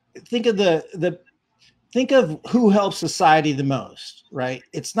 think of who helps society the most, right?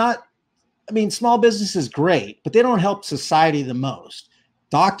 It's not, I mean, small business is great, but they don't help society the most.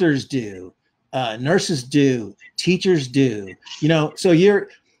 Doctors do, nurses do, teachers do, so you're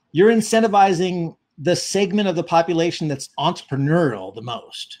incentivizing the segment of the population that's entrepreneurial the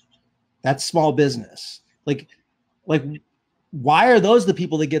most. That's small business. Like, why are those the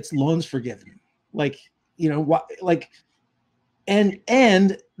people that gets loans forgiven? And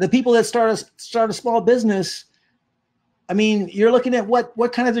the people that start a small business, I mean, you're looking at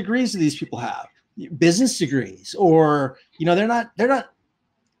what kind of degrees do these people have? Business degrees, or they're not.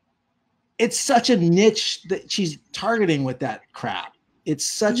 It's such a niche that she's targeting with that crap. It's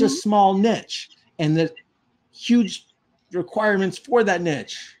such a small niche, and the huge requirements for that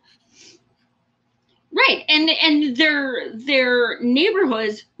niche. Right, and their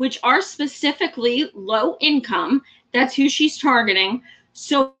neighborhoods, which are specifically low income, that's who she's targeting.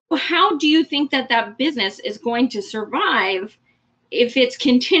 So how do you think that business is going to survive if it's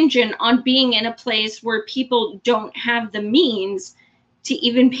contingent on being in a place where people don't have the means to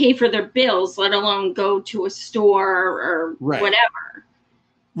even pay for their bills, let alone go to a store or whatever?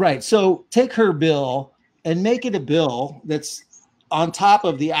 Right. So take her bill and make it a bill that's on top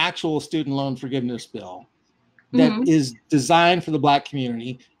of the actual student loan forgiveness bill that is designed for the Black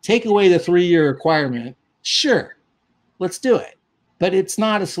community. Take away the 3-year requirement. Sure, let's do it. But it's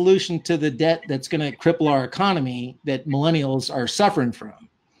not a solution to the debt that's going to cripple our economy that millennials are suffering from.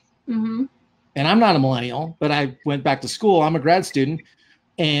 And I'm not a millennial, but I went back to school. I'm a grad student,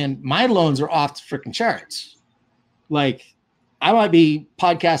 and my loans are off the freaking charts. Like, I might be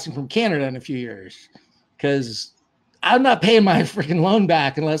podcasting from Canada in a few years because I'm not paying my freaking loan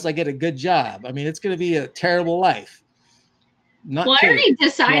back unless I get a good job. I mean, it's going to be a terrible life. Not well, kidding. I already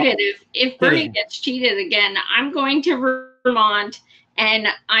decided if Bernie kidding. gets cheated again, I'm going to Vermont and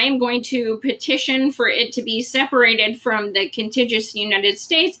I'm going to petition for it to be separated from the contiguous United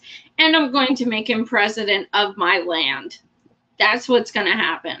States, and I'm going to make him president of my land. That's what's going to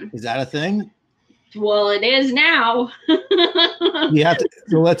happen. Is that a thing? Well, it is now. You have to.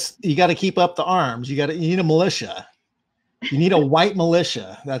 You got to keep up the arms. You need a militia. You need a white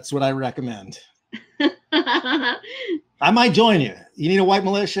militia. That's what I recommend. I might join you. You need a white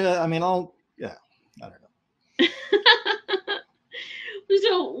militia. I mean, I don't know.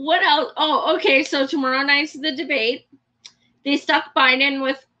 So what else? Oh, okay. So tomorrow night's the debate. They stuck Biden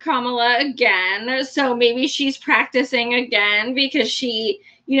with Kamala again. So maybe she's practicing again because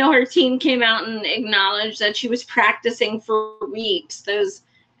her team came out and acknowledged that she was practicing for weeks. Those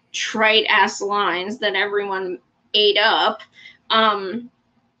trite ass lines that everyone ate up. We're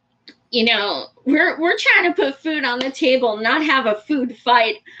trying to put food on the table, not have a food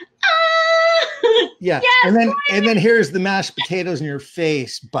fight. Yeah. Yes, and then here's the mashed potatoes in your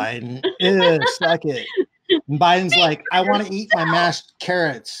face, Biden. Ew, suck it. And Biden's like, I want to eat my mashed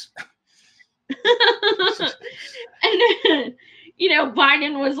carrots. And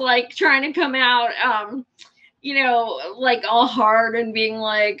Biden was like trying to come out like all hard and being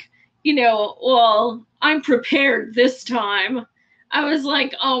like, well, I'm prepared this time. I was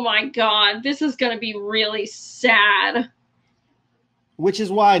like, oh my God, this is going to be really sad. Which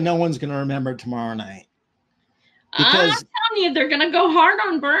is why no one's going to remember tomorrow night. Because I'm telling you, they're going to go hard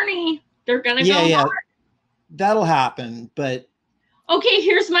on Bernie. They're going to go hard. That'll happen. But okay,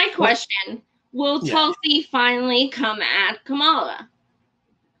 here's my question. Will Tulsi finally come at Kamala?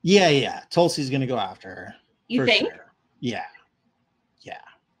 Yeah. Tulsi's going to go after her. You think? Sure. Yeah.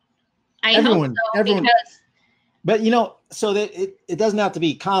 I hope so, because... But, so that it doesn't have to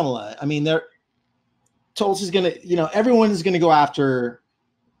be Kamala. I mean, Tulsi's going to, everyone is going to go after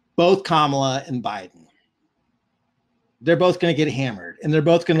both Kamala and Biden. They're both going to get hammered, and I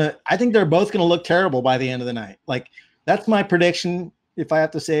think they're both going to look terrible by the end of the night. Like, that's my prediction. If I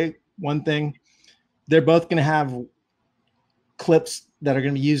have to say one thing, they're both going to have clips that are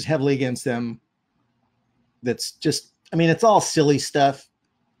going to be used heavily against them. That's just, I mean, it's all silly stuff,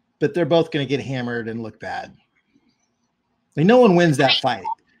 but they're both going to get hammered and look bad. Like, no one wins that fight.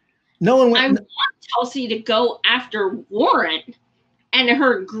 No one wins. I want Tulsi to go after Warren and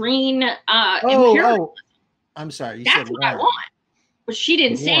her green imperialism. I'm sorry. That's what I want. But she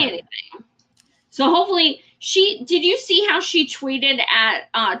didn't say anything. So hopefully did you see how she tweeted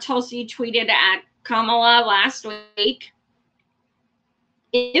at Tulsi tweeted at Kamala last week?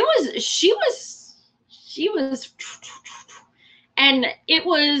 She was and it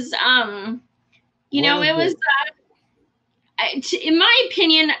was it was in my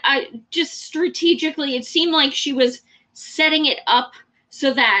opinion, just strategically, it seemed like she was setting it up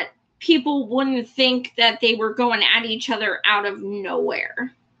so that people wouldn't think that they were going at each other out of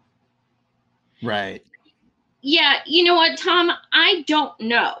nowhere. Right. Yeah, you know what, Tom? I don't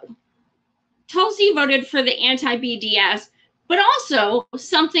know. Tulsi voted for the anti-BDS, but also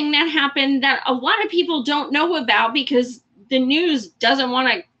something that happened that a lot of people don't know about because the news doesn't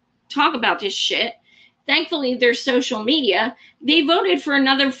want to talk about this shit. Thankfully, there's social media. They voted for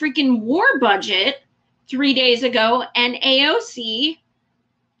another freaking war budget 3 days ago, and AOC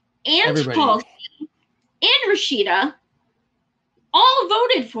and Tulsi and Rashida all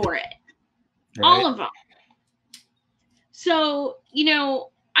voted for it. Right. All of them. So,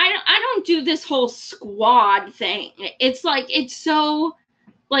 I don't do this whole squad thing. It's like, it's so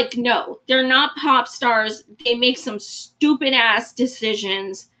like, no, they're not pop stars. They make some stupid ass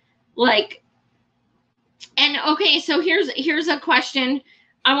decisions. Like, and okay, so here's a question.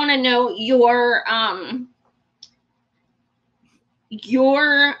 I want to know your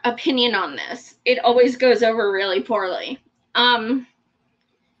opinion on this. It always goes over really poorly.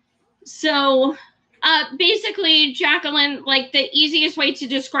 So basically, Jacqueline, like the easiest way to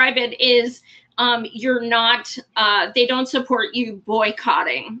describe it is you're not, they don't support you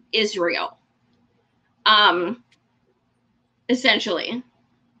boycotting Israel, essentially.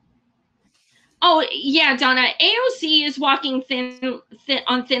 Oh, yeah, Donna, AOC is walking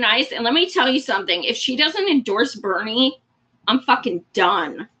on thin ice. And let me tell you something. If she doesn't endorse Bernie, I'm fucking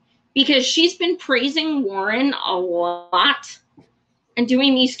done. Because she's been praising Warren a lot and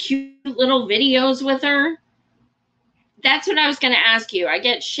doing these cute little videos with her. That's what I was going to ask you. I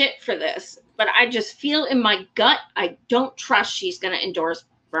get shit for this, but I just feel in my gut I don't trust she's going to endorse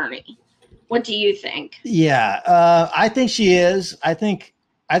Bernie. What do you think? Yeah, I think she is. I think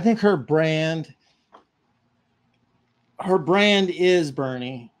her brand her brand is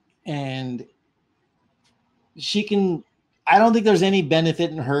Bernie, and she can. I don't think there's any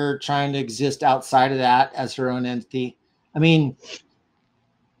benefit in her trying to exist outside of that as her own entity. I mean,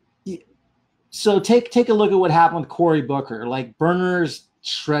 so take a look at what happened with Cory Booker. Like, Berner's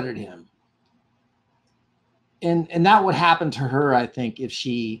shredded him, and that would happen to her. I think if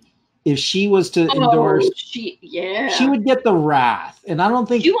she was to endorse, she would get the wrath, and I don't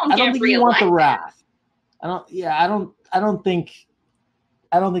think you want the wrath. I don't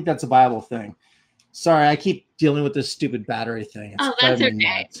think that's a viable thing. Sorry, I keep dealing with this stupid battery thing. It's that's okay.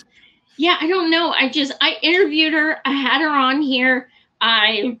 Nuts. Yeah, I don't know. I interviewed her. I had her on here.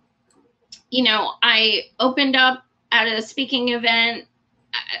 I opened up at a speaking event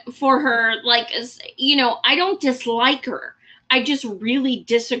for her. Like, I don't dislike her. I just really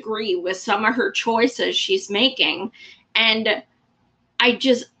disagree with some of her choices she's making. And I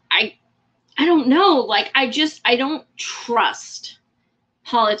don't know. Like, I don't trust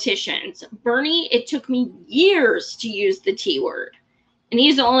politicians. Bernie, it took me years to use the T word, and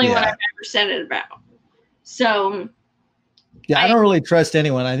he's the only one I've ever said it about. So I don't really trust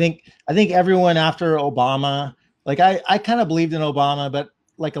anyone. I think everyone after Obama, like I kind of believed in Obama, but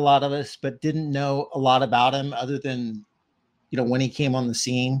like a lot of us, but didn't know a lot about him other than, when he came on the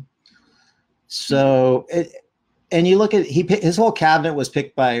scene. So and you look at his whole cabinet was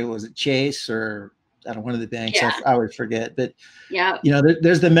picked by, was it Chase or I don't know, one of the banks? I always forget, but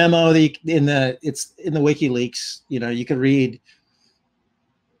there's the memo it's in the WikiLeaks. You could read.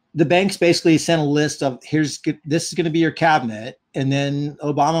 The banks basically sent a list of this is going to be your cabinet, and then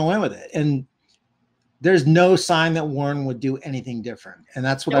Obama went with it. And there's no sign that Warren would do anything different, and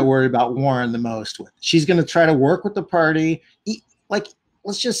that's what I worry about Warren the most with. She's going to try to work with the party. Like,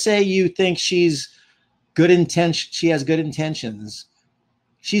 let's just say you think she's good intention. She has good intentions.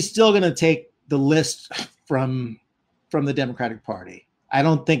 She's still going to take the list from the Democratic Party. I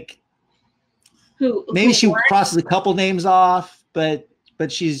don't think maybe she crosses a couple names off, but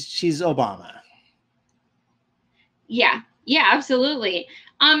she's Obama. Yeah, absolutely.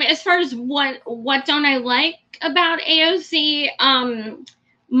 As far as what don't I like about AOC,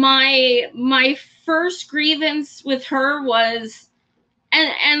 my first grievance with her was,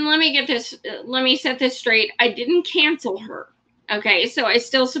 and let me set this straight. I didn't cancel her. Okay, so I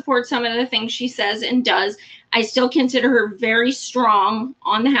still support some of the things she says and does. I still consider her very strong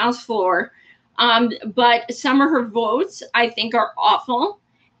on the House floor. But some of her votes I think are awful.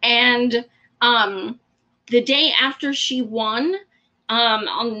 And the day after she won,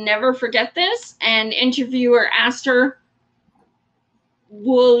 I'll never forget this, an interviewer asked her,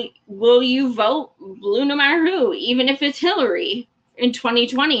 will you vote blue no matter who, even if it's Hillary in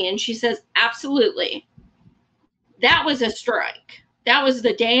 2020? And she says, absolutely. That was a strike. That was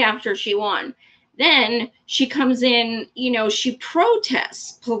the day after she won. Then she comes in, she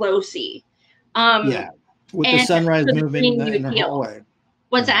protests Pelosi. With the Sunrise Movement in her hallway.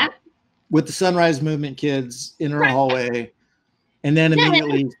 What's that? With the Sunrise Movement kids in her hallway. And then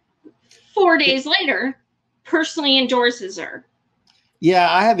immediately 4 days later, personally endorses her.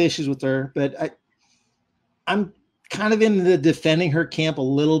 Yeah, I have issues with her, but I'm kind of in the defending her camp a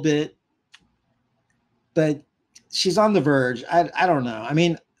little bit. But she's on the verge. I don't know. I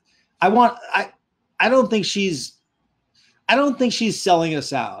mean, I don't think she's selling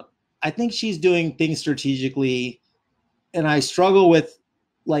us out. I think she's doing things strategically, and I struggle with,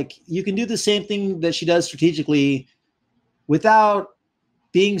 like, you can do the same thing that she does strategically without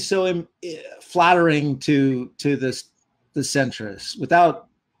being so flattering to the centrists. Without,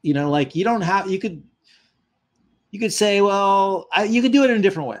 like, you could say, well, you could do it in a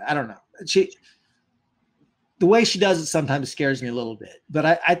different way. I don't know. The way she does it sometimes scares me a little bit,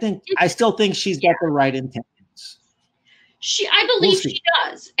 but I still think she's got the right intentions. I believe she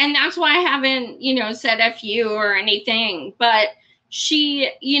does. And that's why I haven't, said F you or anything, but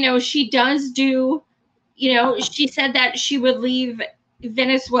she does do, she said that she would leave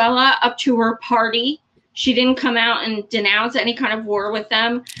Venezuela up to her party. She didn't come out and denounce any kind of war with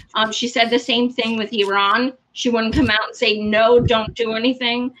them. She said the same thing with Iran. She wouldn't come out and say, no, don't do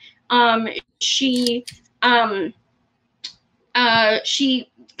anything. She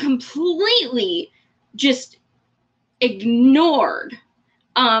completely just ignored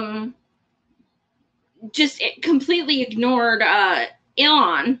Elon,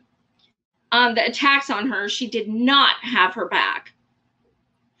 the attacks on her. She did not have her back.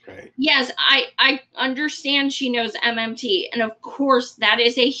 Right. Yes, I understand she knows MMT, and of course that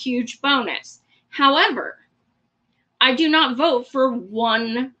is a huge bonus. However, I do not vote for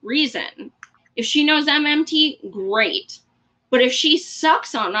one reason. If she knows MMT, great. But if she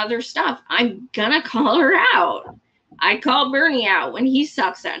sucks on other stuff, I'm gonna call her out. I call Bernie out when he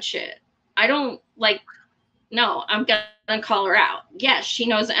sucks at shit. I don't like, no, I'm gonna call her out. Yes, she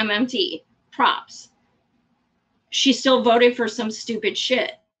knows MMT. Props. She still voted for some stupid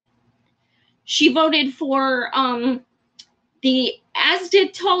shit. She voted for as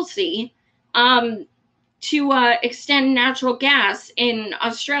did Tulsi, to extend natural gas in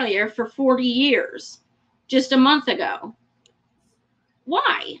Australia for 40 years just a month ago.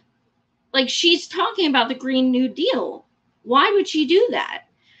 Why? Like, she's talking about the Green New Deal. Why would she do that?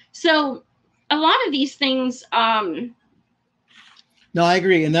 So a lot of these things. No, I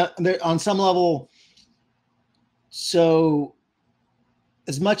agree. And that on some level, so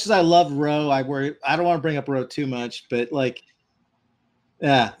as much as I love Roe, I don't want to bring up Roe too much, but like,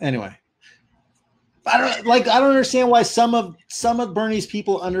 yeah, anyway. I don't understand why some of Bernie's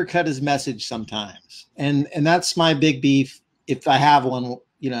people undercut his message sometimes. And that's my big beef, if I have one,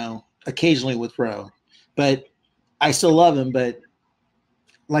 occasionally with Roe. But I still love him, but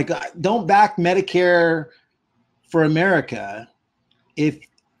like, don't back Medicare for America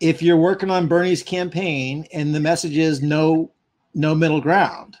if you're working on Bernie's campaign and the message is no middle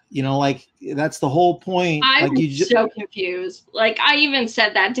ground. Like, that's the whole point. I'm so confused. Like, I even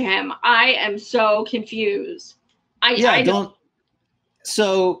said that to him. I am so confused. I don't.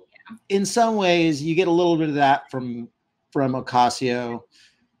 So in some ways you get a little bit of that from Ocasio.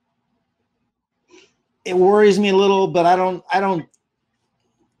 It worries me a little, but I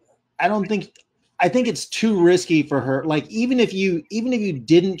think it's too risky for her. Like, even if you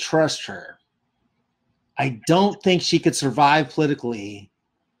didn't trust her, I don't think she could survive politically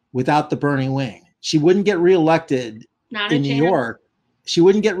without the Bernie wing. She wouldn't get reelected in New York. She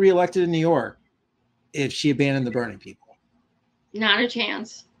wouldn't get reelected in New York if she abandoned the Bernie people. Not a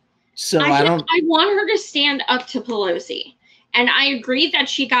chance. So I want her to stand up to Pelosi. And I agree that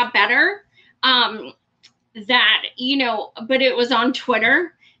she got better. But it was on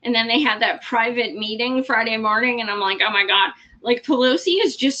Twitter. And then they had that private meeting Friday morning. And I'm like, oh my God. Like, Pelosi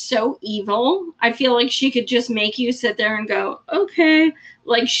is just so evil. I feel like she could just make you sit there and go, okay.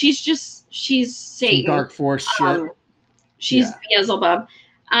 Like, she's Satan. Some dark force shit. She's Beelzebub.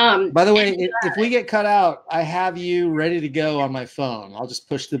 By the way, if we get cut out, I have you ready to go on my phone. I'll just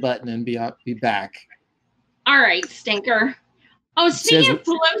push the button and be back. All right, stinker. Oh, speaking of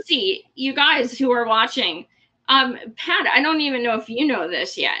Pelosi, you guys who are watching, Pat, I don't even know if you know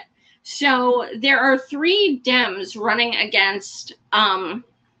this yet. So there are 3 Dems running against Pelosi,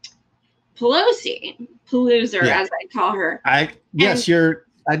 Peluser, as I call her. I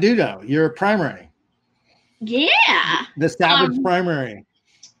do know. You're a primary. Yeah. The established primary.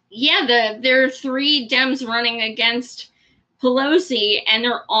 Yeah, there are 3 Dems running against Pelosi, and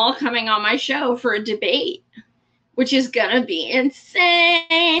they're all coming on my show for a debate, which is gonna be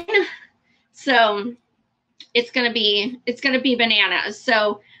insane. So it's gonna be bananas.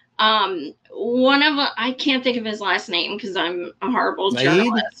 So one of them, I can't think of his last name because I'm a horrible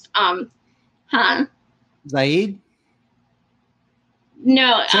journalist. Zaid?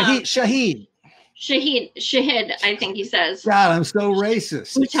 No. Shahid, I think he says. God, I'm so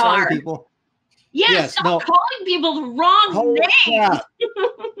racist. Mutar. Sorry, people. Yes, stop calling people the wrong name.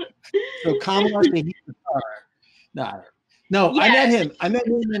 So Kamala Shahid. No, yes. I met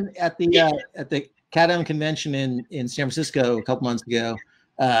him at the CADM convention in San Francisco a couple months ago.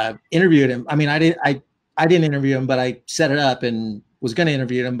 Interviewed him. I mean, I didn't interview him, but I set it up and was going to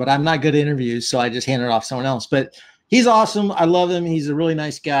interview him. But I'm not good at interviews, so I just handed it off to someone else. But he's awesome. I love him. He's a really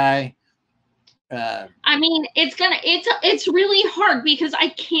nice guy. I mean, it's really hard because I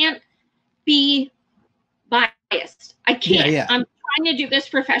can't be biased. I can't. Yeah. I'm trying to do this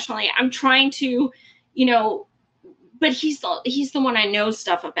professionally. I'm trying to, but he's the one I know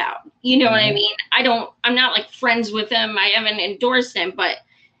stuff about. You know what I mean? I'm not like friends with him. I haven't endorsed him, but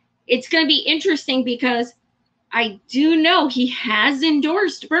it's going to be interesting because I do know he has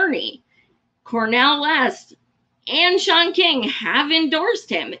endorsed Bernie. Cornel West and Sean King have endorsed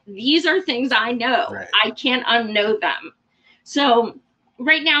him. These are things I know. Right. I can't unknow them. So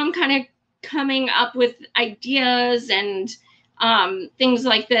right now I'm kind of coming up with ideas and things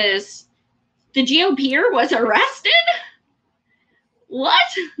like this. The GOPer was arrested?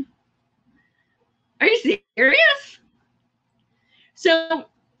 What? Are you serious? So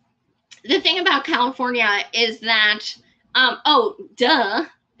the thing about California is that,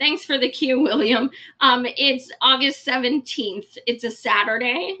 thanks for the cue, William. It's August 17th. It's a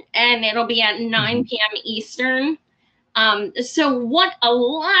Saturday, and it'll be at 9 p.m. Eastern. So what a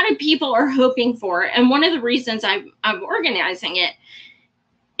lot of people are hoping for, and one of the reasons I'm organizing it,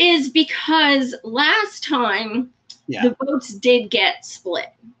 is because last time the votes did get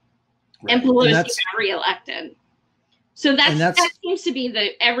split, and Pelosi got reelected. So that seems to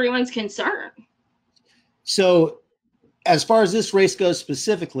be everyone's concern. So as far as this race goes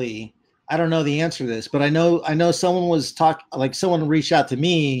specifically, I don't know the answer to this, but I know someone reached out to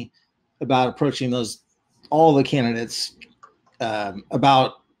me about approaching all the candidates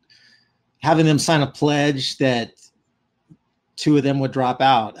about having them sign a pledge that 2 of them would drop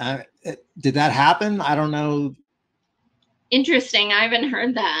out. Did that happen? I don't know. Interesting. I haven't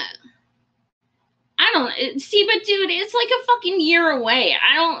heard that. See, but dude, it's like a fucking year away.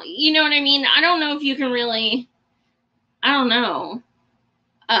 You know what I mean? I don't know if you can really, I don't know.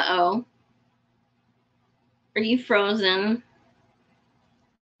 Uh-oh. Are you frozen?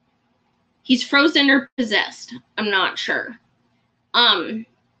 He's frozen or possessed. I'm not sure. Uh-oh.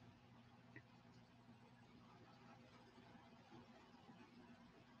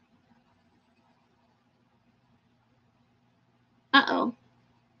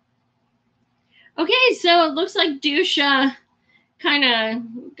 Okay, so it looks like Douche kind of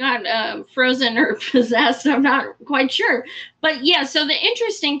got frozen or possessed. I'm not quite sure. But yeah, so the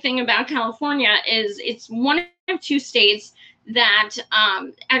interesting thing about California is it's one of 2 states that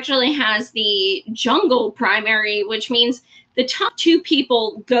actually has the jungle primary, which means the top 2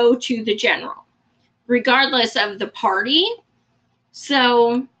 people go to the general, regardless of the party.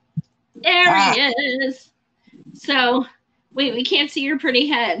 So there he is. So wait, we can't see your pretty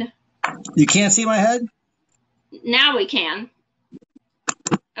head. You can't see my head? Now we can.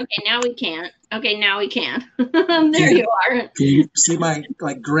 Okay, now we can't. Okay, now we can. There you are. Can you see my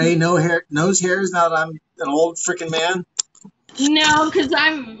gray nose hairs now that I'm an old freaking man? No, because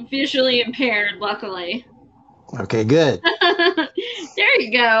I'm visually impaired, luckily. Okay, good. There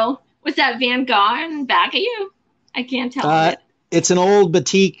you go. Was that Van Gogh in the back of you? I can't tell. It's an old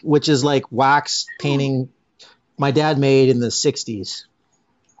batik, which is like wax painting my dad made in the 60s.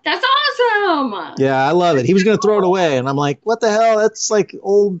 That's awesome. Yeah, I love it. He was going to throw it away, and I'm like, what the hell? That's like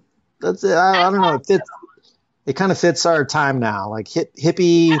old. I don't know. It kind of fits our time now, like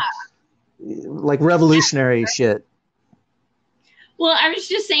hippie, like revolutionary shit. Well, I was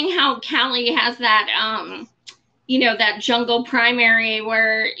just saying how Cali has that, that jungle primary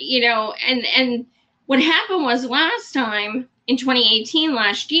where, and what happened was last time in 2018,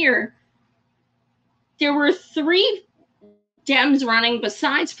 last year, there were 3 Dems running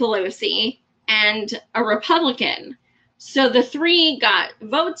besides Pelosi and a Republican. So the 3 got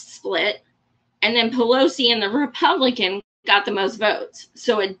votes split, and then Pelosi and the Republican got the most votes.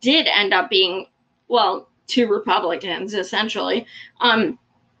 So it did end up being, 2 Republicans, essentially.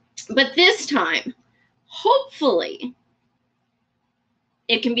 But this time, hopefully,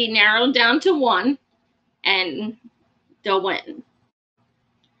 it can be narrowed down to 1, and they'll win.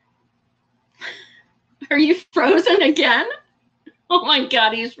 Are you frozen again? Oh my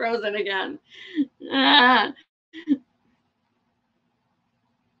God, he's frozen again. Oh,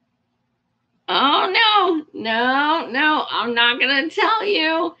 no, I'm not going to tell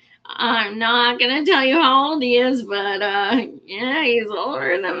you. I'm not going to tell you how old he is, but yeah, he's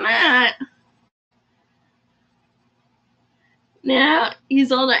older than that. Yeah,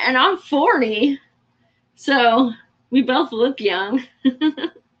 he's older, and I'm 40, so we both look young.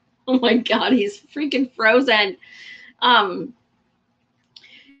 Oh my God, he's freaking frozen.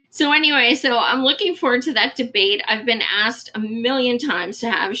 So anyway, so I'm looking forward to that debate. I've been asked a million times to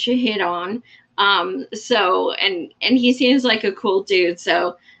have Shahid on. And he seems like a cool dude.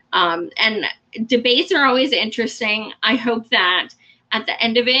 So, and debates are always interesting. I hope that at the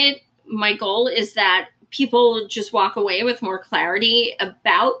end of it, my goal is that people just walk away with more clarity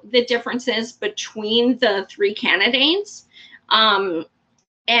about the differences between the 3 candidates. And,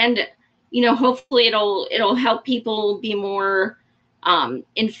 hopefully it'll help people be more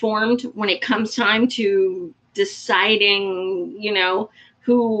informed when it comes time to deciding,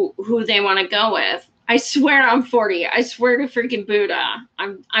 who they want to go with. I swear I'm 40. I swear to freaking Buddha.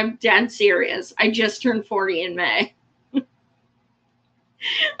 I'm dead serious. I just turned 40 in May.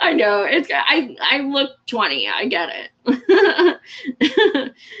 I know I look 20. I get it.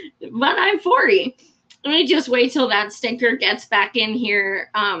 But I'm 40. Let me just wait till that stinker gets back in here.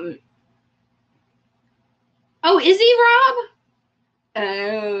 Oh, is he, Rob?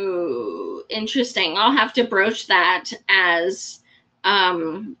 Oh, interesting. I'll have to broach that as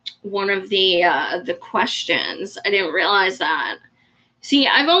one of the questions. I didn't realize that. See,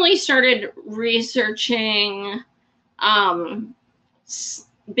 I've only started researching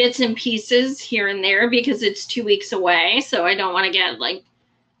bits and pieces here and there because it's 2 weeks away, so I don't want to get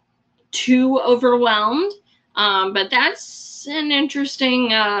too overwhelmed. But that's an interesting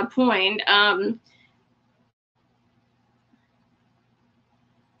point.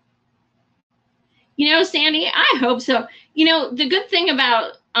 Sandy, I hope so. The good thing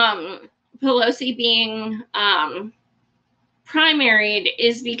about Pelosi being primaried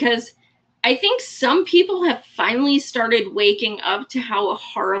is because I think some people have finally started waking up to how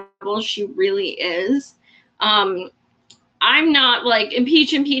horrible she really is. I'm not like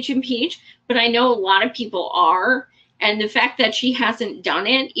impeach, but I know a lot of people are. And the fact that she hasn't done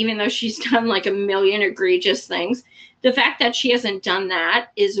it, even though she's done like a million egregious things, the fact that she hasn't done that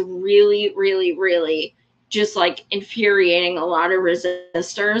is really, really, really just like infuriating a lot of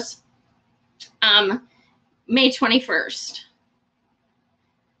resistors. May 21st.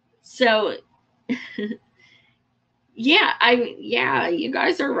 So, yeah, you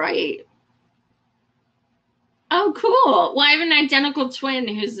guys are right. Oh, cool. Well, I have an identical twin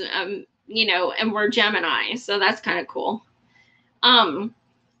who's, and we're Gemini, so that's kind of cool.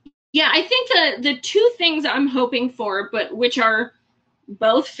 Yeah, I think the two things I'm hoping for, but which are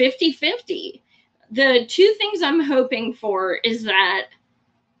both 50-50, the two things I'm hoping for is that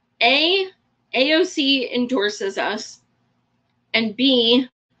AOC endorses us, and B,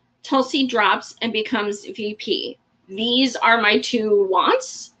 Tulsi drops and becomes VP. These are my two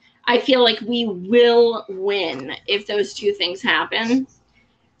wants. I feel like we will win if those two things happen.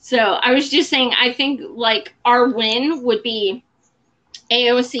 So I was just saying, I think like our win would be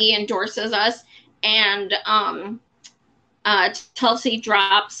AOC endorses us and Tulsi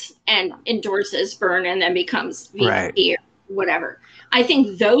drops and endorses Berner and then becomes VP right. or whatever. I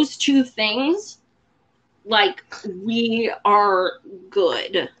think those two things, like, we are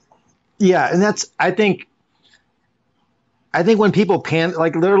good. Yeah, and that's I think when people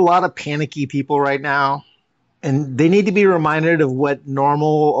there are a lot of panicky people right now, and they need to be reminded of what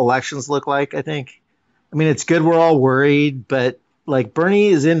normal elections look like, I think. I mean, it's good we're all worried, but like Bernie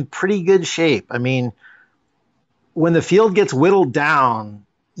is in pretty good shape. I mean, when the field gets whittled down,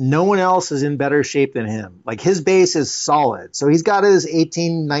 no one else is in better shape than him. Like his base is solid. So he's got his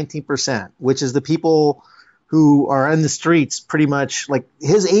 18-19%, which is the people who are in the streets pretty much. Like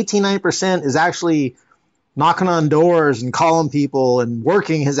his 18-19% is actually knocking on doors and calling people and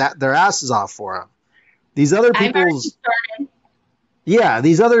working their asses off for him. These other people's,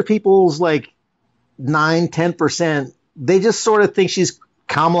 these other people's like 9-10%, they just sort of think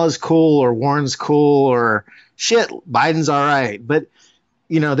Kamala's cool or Warren's cool or shit, Biden's all right. But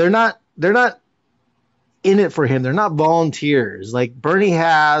they're not in it for him. They're not volunteers. Like Bernie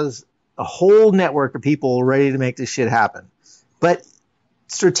has a whole network of people ready to make this shit happen. But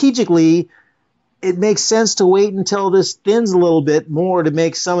strategically, it makes sense to wait until this thins a little bit more to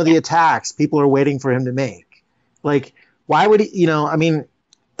make some of the attacks people are waiting for him to make. Like, why would he, I mean,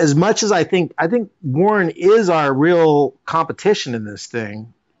 as much as I think Warren is our real competition in this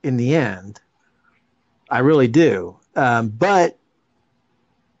thing in the end. I really do. But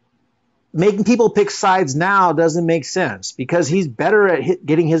making people pick sides now doesn't make sense because he's better at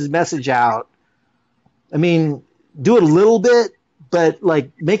getting his message out. I mean, do it a little bit, but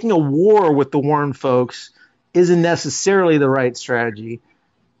like making a war with the Warren folks isn't necessarily the right strategy.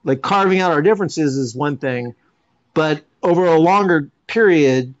 Like carving out our differences is one thing, but over a longer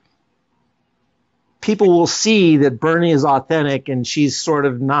period, people will see that Bernie is authentic and she's sort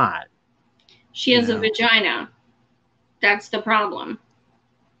of not. She has a vagina. That's the problem.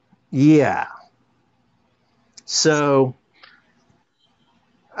 Yeah. So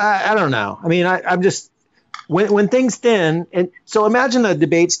I don't know. I mean, I'm just when things thin, and so imagine a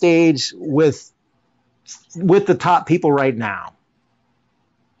debate stage with the top people right now.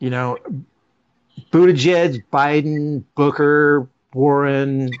 Buttigieg, Biden, Booker,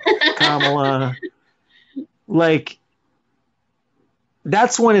 Warren, Kamala. Like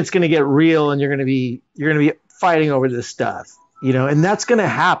that's when it's going to get real, and you're going to be fighting over this stuff. And that's going to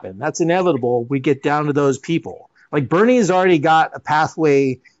happen. That's inevitable. We get down to those people. Like Bernie's already got a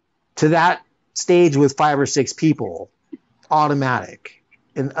pathway to that stage with 5 or 6 people, automatic,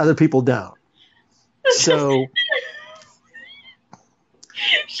 and other people don't. So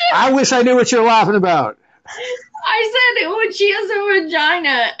I wish I knew what you're laughing about. I said, "Oh, she has a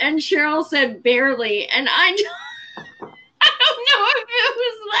vagina," and Cheryl said, "Barely," and I don't know if it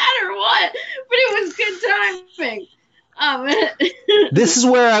was that or what, but it was good timing. This is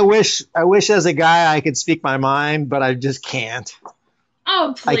where I wish as a guy I could speak my mind, but I just can't.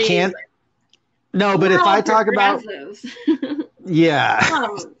 Oh, please. I can't. No, but if I talk about, yeah.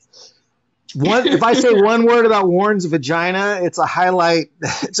 If I say one word about Warren's vagina, it's a highlight.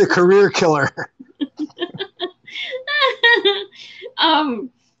 It's a career killer.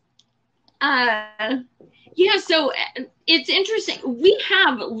 Yeah, so it's interesting. We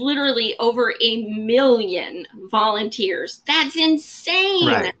have literally over 1 million volunteers. That's insane.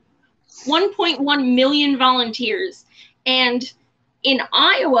 Right. 1.1 million volunteers. And in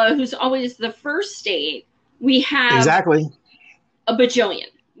Iowa, who's always the first state, we have exactly a bajillion.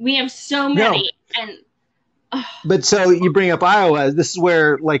 We have so many. No. And but so you bring up Iowa. This is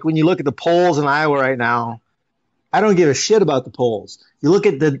where, like, when you look at the polls in Iowa right now, I don't give a shit about the polls. You look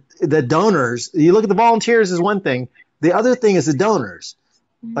at the donors. You look at the volunteers is one thing. The other thing is the donors.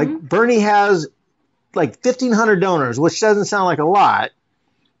 Mm-hmm. Like, Bernie has like 1,500 donors, which doesn't sound like a lot,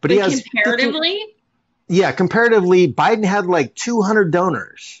 but he has comparatively. Comparatively, Biden had like 200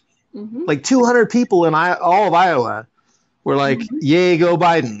 donors. Mm-hmm. Like 200 people in all of Iowa were like, mm-hmm. Yay, go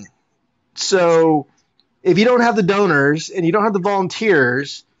Biden. So if you don't have the donors and you don't have the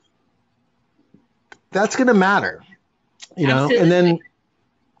volunteers, that's going to matter, you know? Absolutely.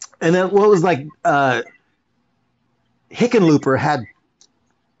 And then what was like, Hickenlooper had,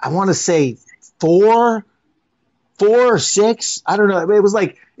 I want to say 4 or 6. I don't know. It was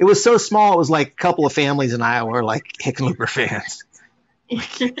like, it was so small. It was like a couple of families in Iowa were like Hickenlooper fans.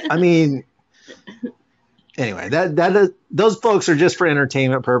 I mean, anyway, those folks are just for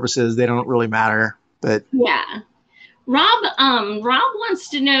entertainment purposes. They don't really matter, but yeah. Rob wants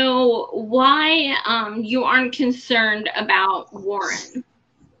to know why you aren't concerned about Warren.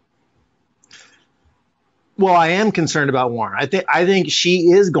 Well, I am concerned about Warren. I think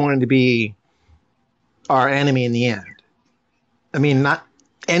she is going to be our enemy in the end. I mean, not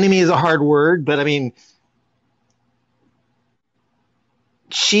enemy is a hard word, but I mean,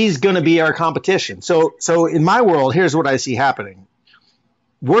 she's going to be our competition. So in my world, here's what I see happening.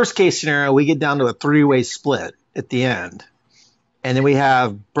 Worst case scenario, we get down to a 3-way split at the end. And then we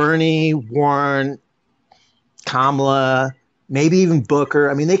have Bernie, Warren, Kamala, maybe even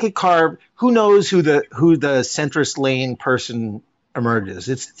Booker. I mean, they could carve, who knows who the centrist lane person emerges.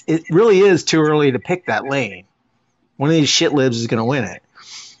 It really is too early to pick that lane. One of these shit libs is going to win it.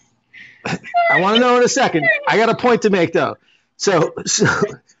 I want to know in a second. I got a point to make though. So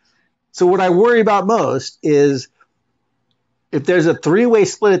what I worry about most is if there's a 3-way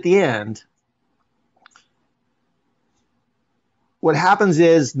split at the end, what happens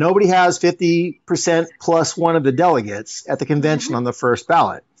is nobody has 50% plus one of the delegates at the convention on the first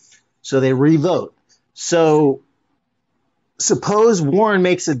ballot. So they re-vote. So suppose Warren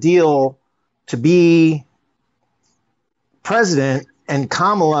makes a deal to be president and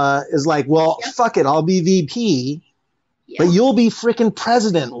Kamala is like, well, fuck it, I'll be VP, but you'll be freaking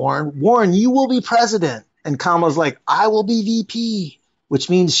president, Warren. Warren, you will be president. And Kamala's like, I will be VP, which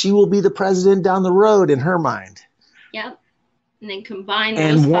means she will be the president down the road in her mind. Yep. And then combine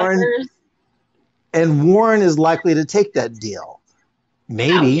those fuckers. And Warren is likely to take that deal.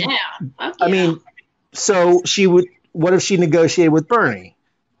 Maybe. Oh, yeah. I mean, so what if she negotiated with Bernie?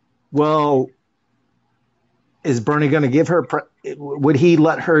 Well, is Bernie going to give her, would he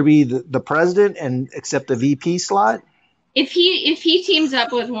let her be the president and accept the VP slot? If he teams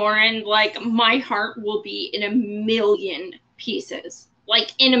up with Warren, like, my heart will be in a million pieces.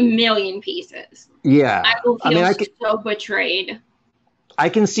 Like, in a million pieces. Yeah. I will feel so betrayed. I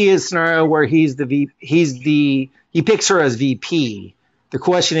can see a scenario where he picks her as VP. The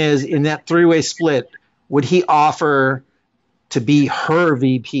question is, in that 3-way split, would he offer to be her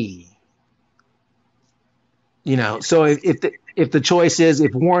VP? You know, so if the choice is,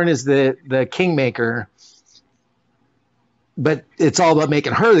 if Warren is the kingmaker, but it's all about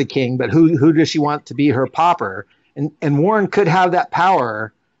making her the king, but who does she want to be her popper? And Warren could have that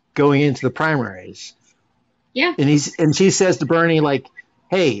power going into the primaries. Yeah. And she says to Bernie, like,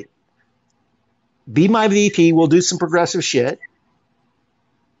 hey, be my VP, we'll do some progressive shit.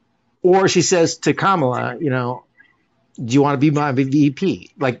 Or she says to Kamala, you know, do you want to be my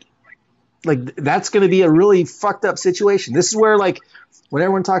VP? Like that's going to be a really fucked up situation. This is where, like, when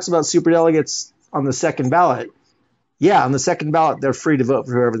everyone talks about superdelegates on the second ballot, yeah, on the second ballot, they're free to vote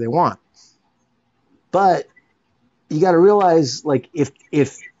for whoever they want. But you got to realize, like, if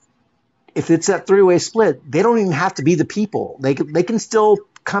it's that 3-way split, they don't even have to be the people. They can still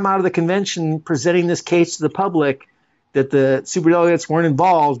come out of the convention presenting this case to the public that the superdelegates weren't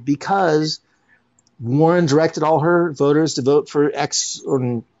involved because Warren directed all her voters to vote for X, or,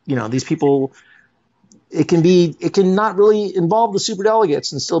 you know, these people. It can not really involve the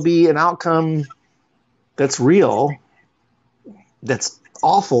superdelegates and still be an outcome that's real. That's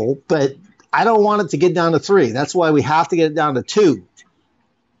awful, but I don't want it to get down to 3. That's why we have to get it down to 2.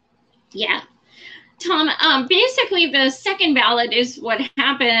 Yeah. Tom, basically the second ballot is what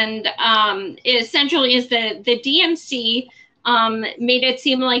happened, essentially is the DMC made it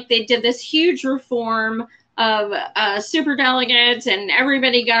seem like they did this huge reform of superdelegates and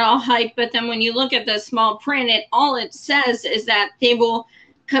everybody got all hyped. But then when you look at the small print, all it says is that they will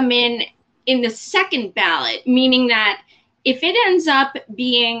come in the second ballot, meaning that if it ends up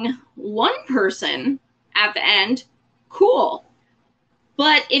being one person at the end, cool.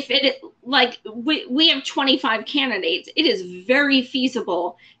 But if it, like, we have 25 candidates, it is very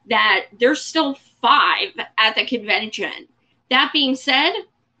feasible that there's still 5 at the convention. That being said,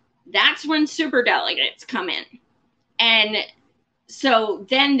 that's when superdelegates come in. And so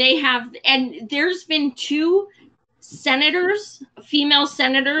then they have, and there's been 2 senators, female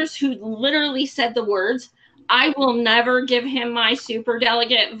senators, who literally said the words, I will never give him my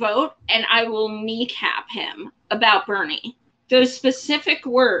superdelegate vote, and I will kneecap him about Bernie. Those specific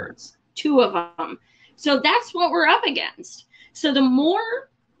words, 2 of them. So that's what we're up against. So the more,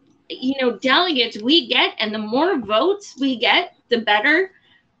 delegates we get and the more votes we get, the better.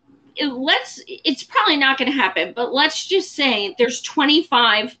 It's probably not going to happen, but let's just say there's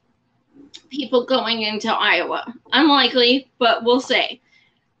 25 people going into Iowa. Unlikely, but we'll say.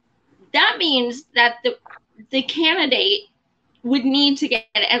 That means that the candidate would need to get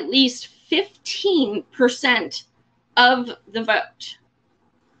at least 15% of the vote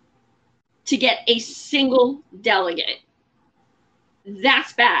to get a single delegate.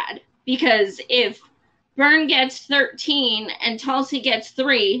 That's bad, because if Byrne gets 13 and Tulsi gets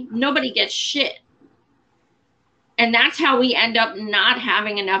 3, nobody gets shit. And that's how we end up not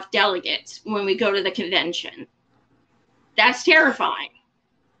having enough delegates when we go to the convention. That's terrifying.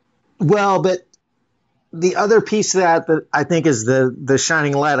 Well, but the other piece of that I think is the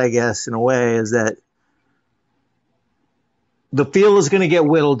shining light, I guess, in a way, is that the field is going to get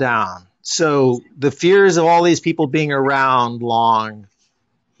whittled down. So the fears of all these people being around long,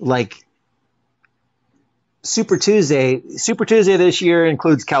 like Super Tuesday this year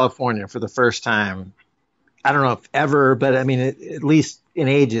includes California for the first time. I don't know if ever, but I mean, at least in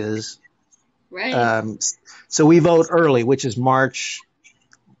ages. Right. So we vote early, which is March.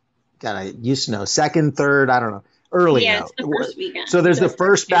 God, I used to know, 2nd, 3rd, I don't know. Early. Yeah, it's the first weekend. So there's the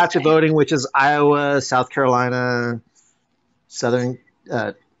first batch of voting, which is Iowa, South Carolina, Southern,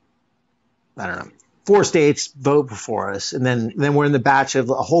 I don't know, 4 states vote before us. And then we're in the batch of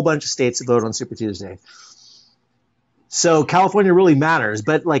a whole bunch of states that vote on Super Tuesday. So California really matters.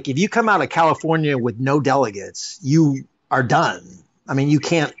 But like, if you come out of California with no delegates, you are done. I mean, you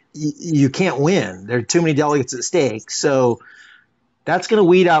can't win. There are too many delegates at stake. So that's going to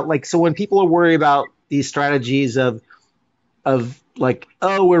weed out, like, so when people are worried about these strategies of like,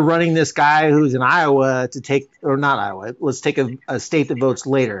 oh, we're running this guy who's in Iowa to take, or not Iowa, let's take a state that votes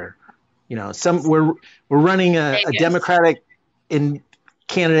later. We're running a Democratic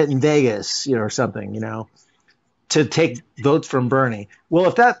candidate in Vegas, or something, to take votes from Bernie.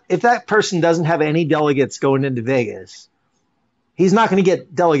 Well, if that person doesn't have any delegates going into Vegas, he's not going to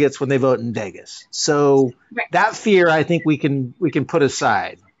get delegates when they vote in Vegas. So that fear, I think we can put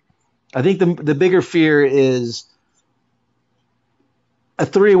aside. I think the bigger fear is a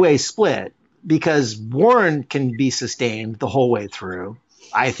 3-way split, because Warren can be sustained the whole way through,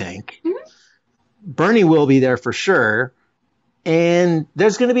 I think. Mm-hmm. Bernie will be there for sure. And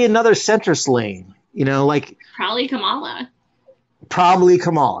there's going to be another centrist lane, like probably Kamala.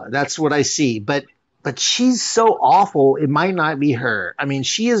 That's what I see. But she's so awful, it might not be her. I mean,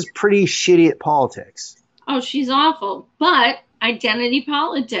 she is pretty shitty at politics. Oh, she's awful. But identity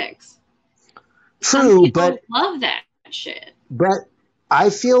politics. True, but love that shit. But I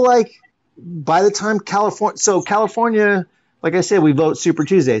feel like by the time California, like I said, we vote Super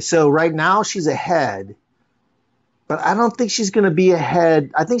Tuesday. So right now she's ahead. But I don't think she's going to be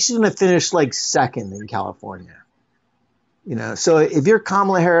ahead. I think she's going to finish like 2nd in California. So if you're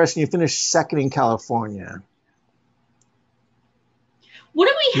Kamala Harris and you finish 2nd in California. What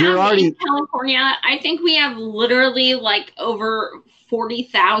do we have in California? I think we have literally like over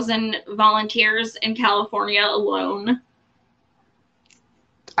 40,000 volunteers in California alone.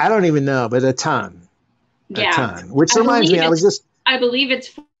 I don't even know, but a ton. Yeah. A ton. Which reminds me, I believe it's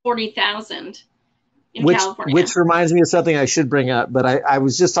 40,000. California. Which reminds me of something I should bring up, but I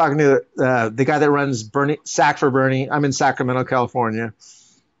was just talking to the guy that runs SAC for Bernie. I'm in Sacramento, California.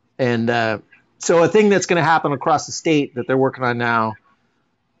 And so a thing that's going to happen across the state that they're working on now,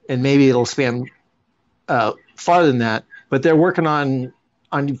 and maybe it'll span farther than that, but they're working on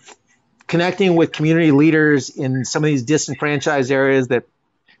connecting with community leaders in some of these disenfranchised areas that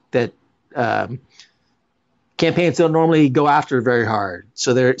campaigns don't normally go after very hard.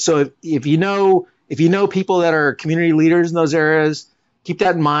 So if you know people that are community leaders in those areas, keep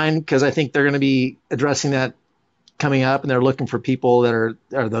that in mind, because I think they're going to be addressing that coming up, and they're looking for people that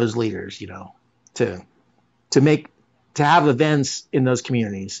are those leaders, to have events in those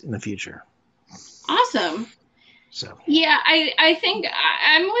communities in the future. Awesome. So yeah, I think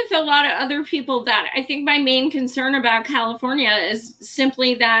I'm with a lot of other people that I think my main concern about California is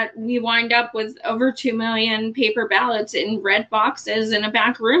simply that we wind up with over 2 million paper ballots in red boxes in a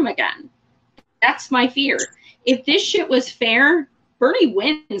back room again. That's my fear. If this shit was fair, Bernie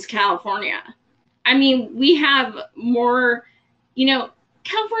wins California. I mean, we have more,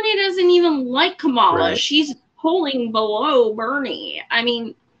 California doesn't even like Kamala. right. She's polling below Bernie. I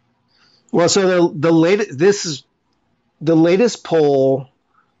mean, Well, so the latest poll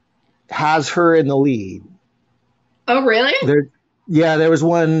has her in the lead. oh, really? There was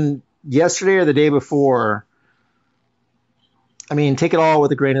one yesterday or the day before. I mean, take it all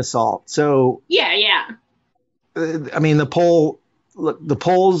with a grain of salt. So, Yeah. I mean, the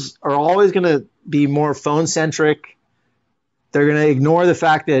polls are always going to be more phone centric. They're going to ignore the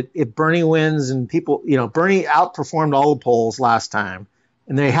fact that if Bernie wins and people, Bernie outperformed all the polls last time,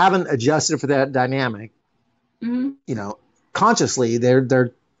 and they haven't adjusted for that dynamic. Mm-hmm. Consciously,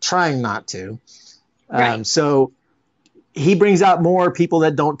 they're trying not to. Right. So he brings out more people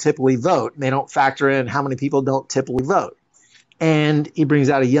that don't typically vote, and they don't factor in how many people don't typically vote. And he brings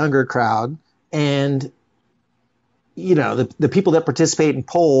out a younger crowd, and the people that participate in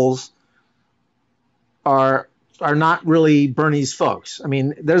polls are not really Bernie's folks. I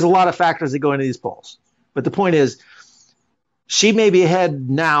mean, there's a lot of factors that go into these polls, but the point is, she may be ahead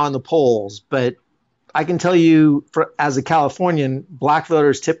now in the polls, but I can tell you, as a Californian, black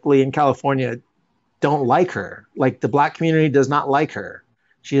voters typically in California don't like her. Like, the black community does not like her.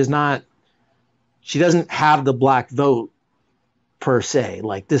 She doesn't have the black vote per se.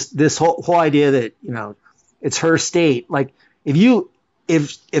 Like, this whole idea that, it's her state. Like,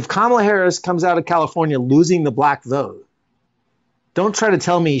 if Kamala Harris comes out of California losing the black vote, don't try to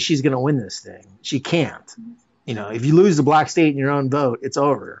tell me she's going to win this thing. She can't. If you lose the black state in your own vote, it's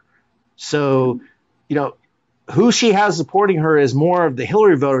over. So, who she has supporting her is more of the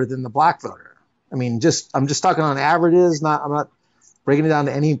Hillary voter than the black voter. I mean, I'm just talking on averages. I'm not breaking it down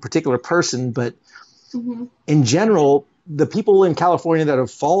to any particular person, but in general, the people in California that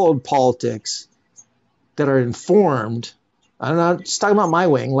have followed politics, that are informed, I'm not just talking about my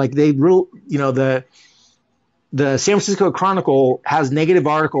wing. Like, the San Francisco Chronicle has negative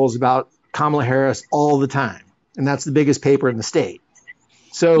articles about Kamala Harris all the time, and that's the biggest paper in the state.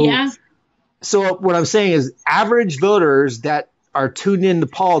 So, yeah. So what I'm saying is, average voters that are tuned into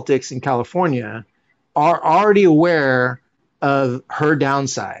politics in California are already aware of her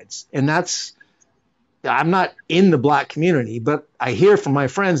downsides. And I'm not in the black community, but I hear from my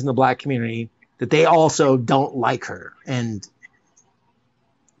friends in the black community that they also don't like her. And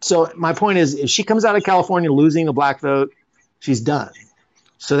so my point is, if she comes out of California losing the black vote, she's done.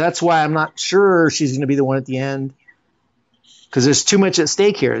 So that's why I'm not sure she's going to be the one at the end, because there's too much at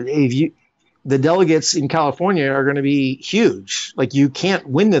stake here. The delegates in California are going to be huge. Like, you can't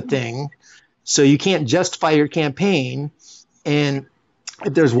win the thing, so you can't justify your campaign. And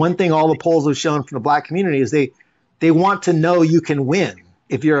if there's one thing all the polls have shown from the black community is they want to know you can win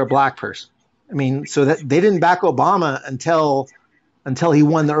if you're a black person. I mean, so that they didn't back Obama until he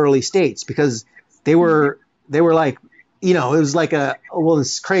won the early states, because they were like, it was like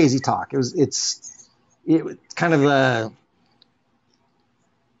this crazy talk. It was kind of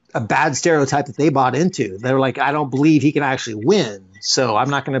a bad stereotype that they bought into. They were like, I don't believe he can actually win, so I'm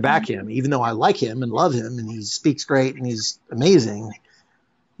not going to back him, even though I like him and love him and he speaks great and he's amazing.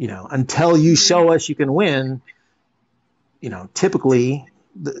 Until you show us you can win, typically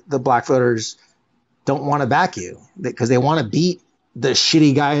the black voters don't want to back you because they want to beat the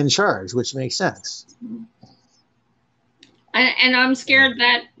shitty guy in charge, which makes sense. And I'm scared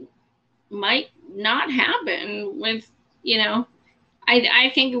that might not happen with,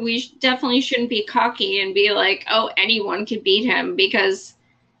 I think we definitely shouldn't be cocky and be like, oh, anyone could beat him, because,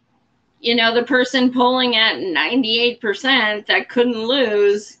 the person polling at 98% that couldn't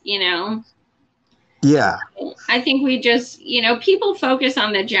lose, Yeah. I think we just, people focus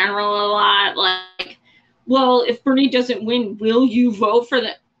on the general a lot. Like, well, if Bernie doesn't win, will you vote for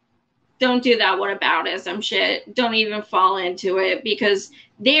them? Don't do that whataboutism shit. Don't even fall into it, because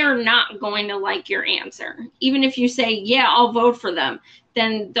they are not going to like your answer. Even if you say, yeah, I'll vote for them,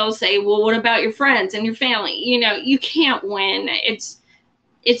 then they'll say, well, what about your friends and your family? You can't win.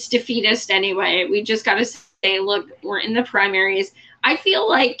 It's defeatist anyway. We just got to say, look, we're in the primaries. I feel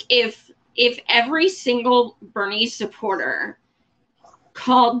like if every single Bernie supporter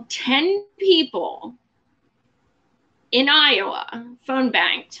called 10 people in Iowa, phone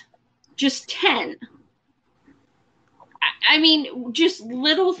banked, just 10. I mean, just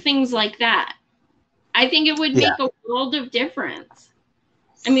little things like that. I think it would make a world of difference.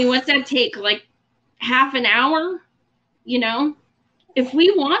 I mean, what's that take? Like half an hour, you know, if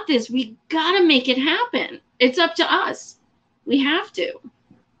we want this, we got to make it happen. It's up to us. We have to.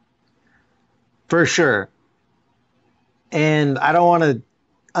 For sure. And I don't want to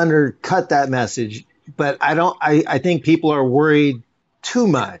undercut that message, but I think people are worried too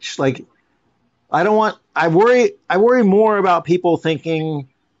much. Like, I worry more about people thinking,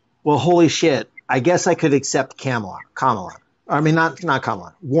 well, holy shit, I guess I could accept Kamala. I mean, not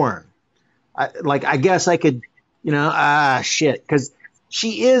Kamala, Warren. I guess I could, shit, because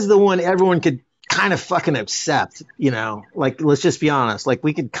she is the one everyone could kind of fucking accept, like, let's just be honest. Like,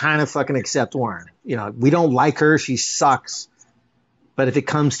 we could kind of fucking accept Warren. We don't like her. She sucks. But if it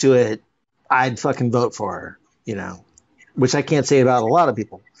comes to it, I'd fucking vote for her, which I can't say about a lot of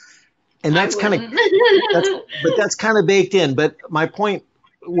people. And that's kind of, that's kind of baked in. But my point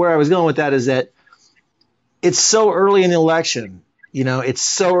where I was going with that is that it's so early in the election, it's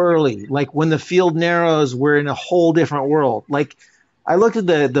so early. Like, when the field narrows, we're in a whole different world. Like, I looked at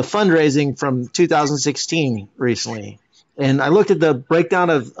the fundraising from 2016 recently, and I looked at the breakdown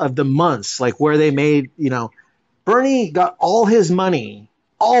of the months, like where they made, Bernie got all his money,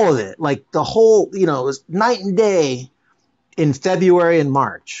 all of it, like the whole, it was night and day in February and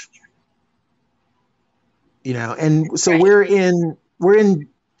March, and so we're in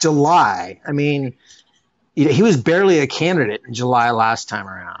July. I mean, he was barely a candidate in July last time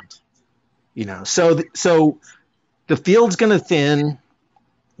around, so the field's going to thin.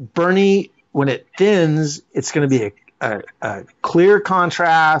 Bernie, when it thins, it's going to be a clear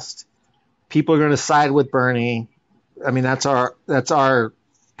contrast. People are going to side with Bernie. I mean, that's our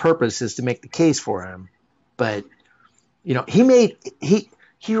purpose, is to make the case for him. But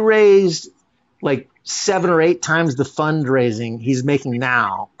he raised like 7 or 8 times the fundraising he's making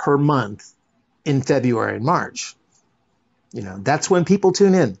now per month in February and March. That's when people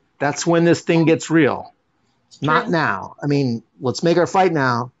tune in. That's when this thing gets real. Not now. I mean, let's make our fight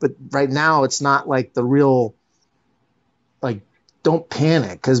now, but right now it's not like the real, like, don't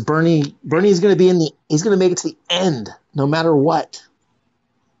panic, because Bernie's going to be he's going to make it to the end no matter what.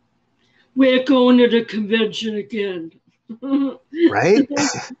 We're going to the convention again. Right?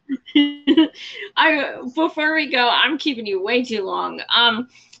 Before we go, I'm keeping you way too long.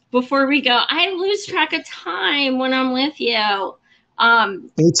 Before we go, I lose track of time when I'm with you.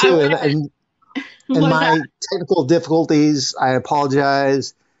 Me too. And my technical difficulties, I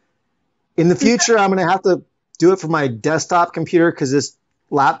apologize. In the future, I'm going to have to do it from my desktop computer, because this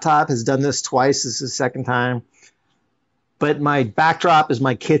laptop has done this twice. This is the second time. But my backdrop is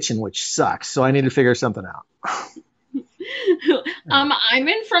my kitchen, which sucks. So I need to figure something out. I'm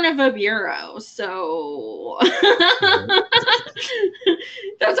in front of a bureau, so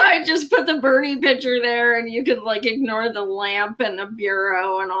that's why I just put the Bernie picture there, and you could like ignore the lamp and the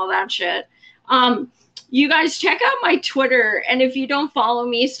bureau and all that shit. You guys check out my Twitter, and if you don't follow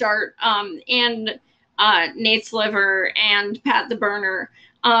me, start, and Nate's Liver and Pat the Berner.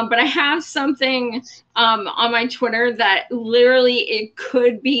 But I have something on my Twitter that literally, it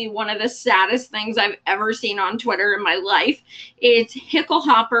could be one of the saddest things I've ever seen on Twitter in my life. It's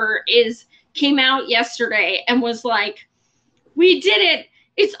Hicklehopper came out yesterday and was like, "We did it.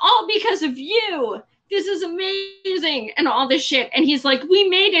 It's all because of you. This is amazing," and all this shit. And he's like, "We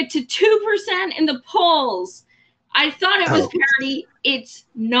made it to 2% in the polls." I thought it was parody. It's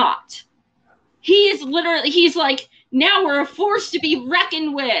not. He's like, "Now we're a force to be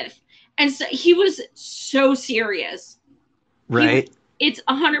reckoned with." And so he was so serious. Right. It's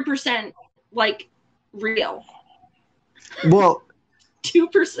 100% like real. Well,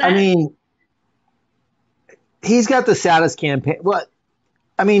 2%. I mean, he's got the saddest campaign. Well,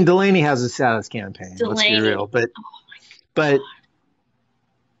 I mean, Delaney has the saddest campaign. Let's be real. But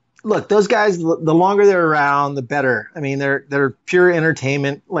look, those guys, the longer they're around, the better. I mean, they're pure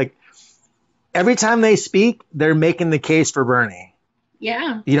entertainment. Like, every time they speak, they're making the case for Bernie.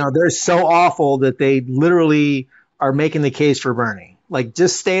 Yeah. They're so awful that they literally are making the case for Bernie. Like,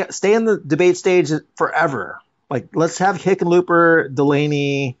 just stay in the debate stage forever. Like, let's have Hickenlooper,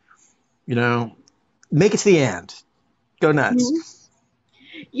 Delaney, make it to the end. Go nuts.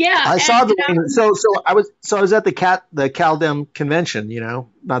 Mm-hmm. Yeah. I saw Delaney. So I was at the CalDem convention,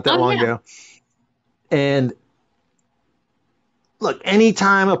 not that long ago. And look,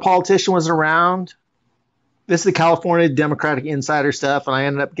 anytime a politician was around, this is the California Democratic Insider stuff, and I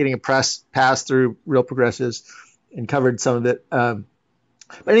ended up getting a press pass through Real Progressives and covered some of it. But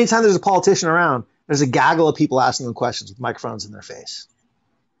anytime there's a politician around, there's a gaggle of people asking them questions with microphones in their face,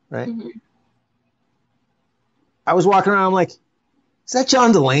 right? Mm-hmm. I was walking around, I'm like, is that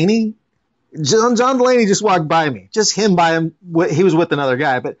John Delaney? John Delaney just walked by me. Just him by him. He was with another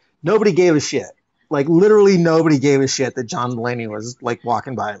guy, but nobody gave a shit. Like literally nobody gave a shit that John Delaney was like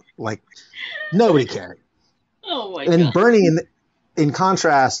walking by. Like nobody cared. Oh my And God. Bernie, in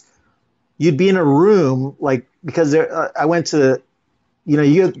contrast, you'd be in a room like because I went to,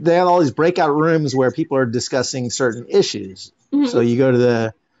 they have all these breakout rooms where people are discussing certain issues. Mm-hmm. So you go to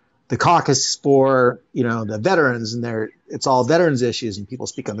the caucus for the veterans, and it's all veterans issues, and people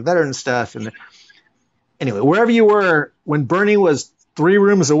speak on the veteran stuff. And anyway, wherever you were, when Bernie was 3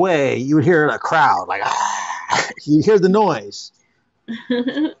 rooms away, you would hear a crowd like you hear the noise.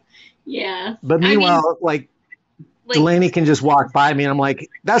 Yeah. But meanwhile, like Delaney can just walk by me, and I'm like,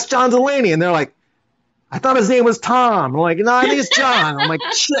 that's John Delaney, and they're like, I thought his name was Tom. I'm like, no, I think it's John. I'm like,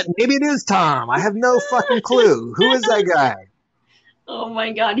 shit, maybe it is Tom. I have no fucking clue. Who is that guy? Oh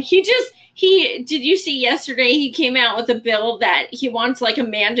my God. Did you see yesterday he came out with a bill that he wants like a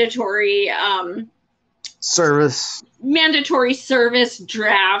mandatory service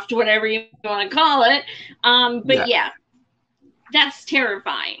draft, whatever you want to call it. But yeah, that's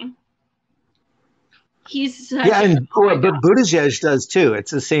terrifying. He's but Buttigieg does too.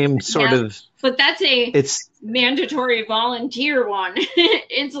 It's the same sort of. But that's mandatory volunteer one.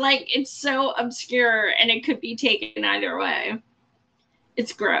 It's so obscure, and it could be taken either way.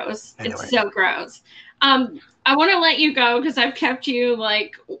 It's gross. Anyway. It's so gross. I want to let you go because I've kept you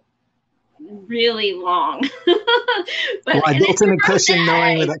like really long. Well, I built in a cushion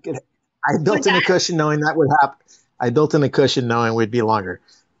knowing that I built in a cushion knowing that would happen. I built in a cushion knowing we'd be longer.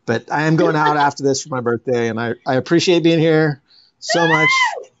 But I am going out after this for my birthday, and I appreciate being here so much.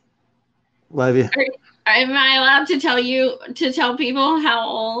 Love you. Am I allowed to tell people how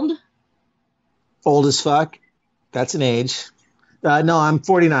old? Old as fuck. That's an age. No, I'm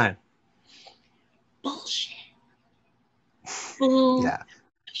 49. Bullshit. Yeah.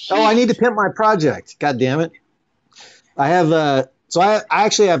 Oh, I need to pimp my project. God damn it. I have I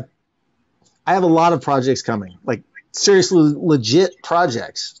actually have a lot of projects coming. Like seriously legit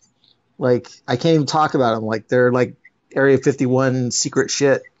projects. Like I can't even talk about them. Like they're like Area 51 secret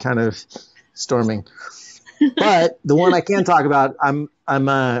shit kind of storming. But the one I can talk about, I'm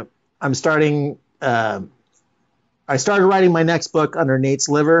starting I started writing my next book under Nate's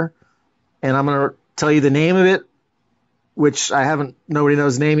Liver, and I'm going to tell you the name of it, which nobody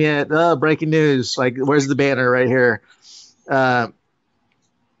knows the name yet. Breaking news. Like, where's the banner right here? I'm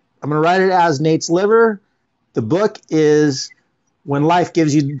going to write it as Nate's Liver. The book is When Life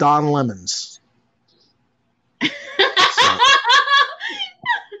Gives You Don Lemons.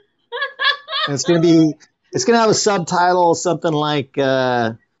 And it's going to have a subtitle, something like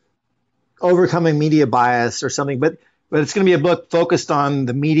Overcoming Media Bias or something, but it's going to be a book focused on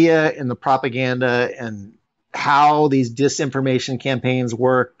the media and the propaganda and how these disinformation campaigns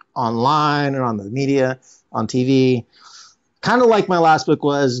work online and on the media, on TV. Kind of like my last book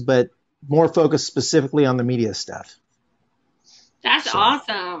was, but more focused specifically on the media stuff. That's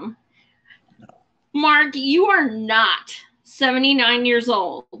awesome. Mark, you are not 79 years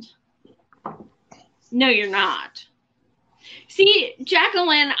old. No, you're not. See,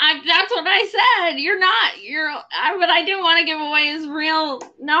 Jacqueline, that's what I said. You're not. But I didn't want to give away his real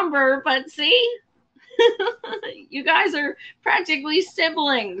number. But see, you guys are practically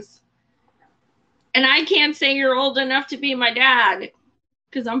siblings. And I can't say you're old enough to be my dad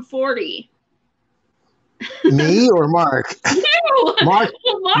because I'm 40. Me or Mark? You.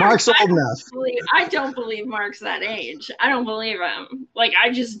 Mark's old enough. I don't believe Mark's that age. I don't believe him. Like,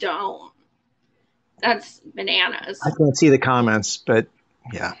 I just don't. That's bananas. I can't see the comments, but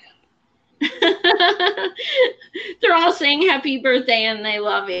yeah. They're all saying happy birthday and they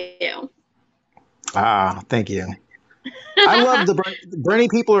love you. Ah, thank you. I love the Bernie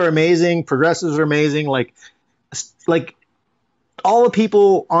people are amazing. Progressives are amazing. Like all the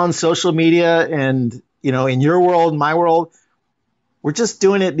people on social media and, in your world, my world, we're just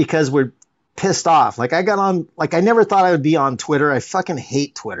doing it because we're pissed off. Like I never thought I would be on Twitter. I fucking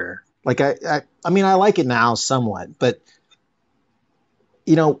hate Twitter. Like I mean, I like it now somewhat, but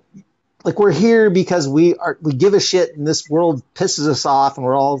like we're here because we give a shit and this world pisses us off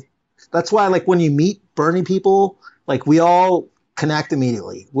and that's why like when you meet Bernie people, like we all connect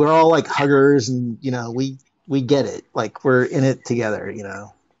immediately. We're all like huggers and, we get it. Like we're in it together,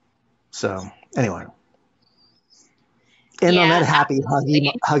 So anyway. And on that happy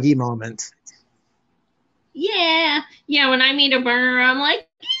huggy moment. Yeah. Yeah. When I meet a Berner, I'm like,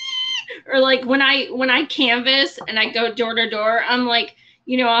 or like when I canvass and I go door to door, I'm like,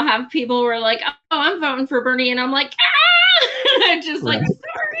 I'll have people who are like, oh, I'm voting for Bernie. And I'm like, I'm just like,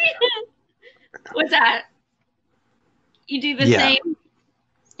 sorry. What's that? You do the same?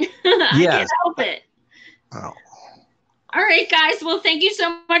 I can't help it. Oh. All right, guys. Well, thank you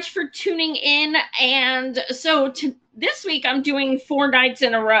so much for tuning in. And so this week I'm doing 4 nights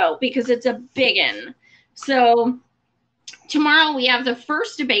in a row because it's a biggin. So tomorrow we have the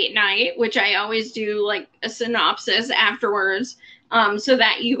first debate night, which I always do like a synopsis afterwards, so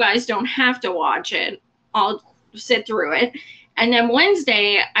that you guys don't have to watch it. I'll sit through it. And then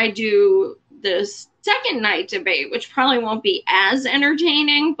Wednesday I do the second night debate, which probably won't be as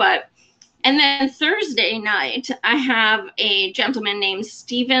entertaining, but and then Thursday night, I have a gentleman named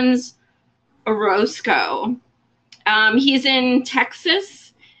Stevens Orozco. He's in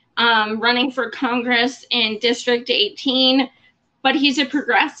Texas, running for Congress in District 18, but he's a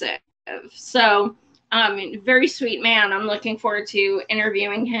progressive. So, very sweet man. I'm looking forward to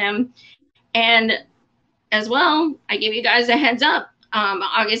interviewing him. And as well, I give you guys a heads up.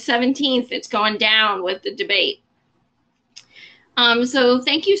 August 17th, it's going down with the debate. So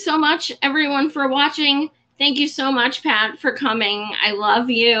thank you so much, everyone, for watching. Thank you so much, Pat, for coming. I love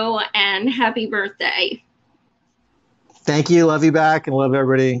you, and happy birthday. Thank you. Love you back, and love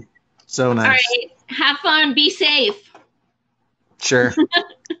everybody. So nice. All right. Have fun. Be safe. Sure.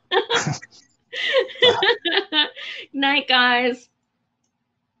 Night, guys.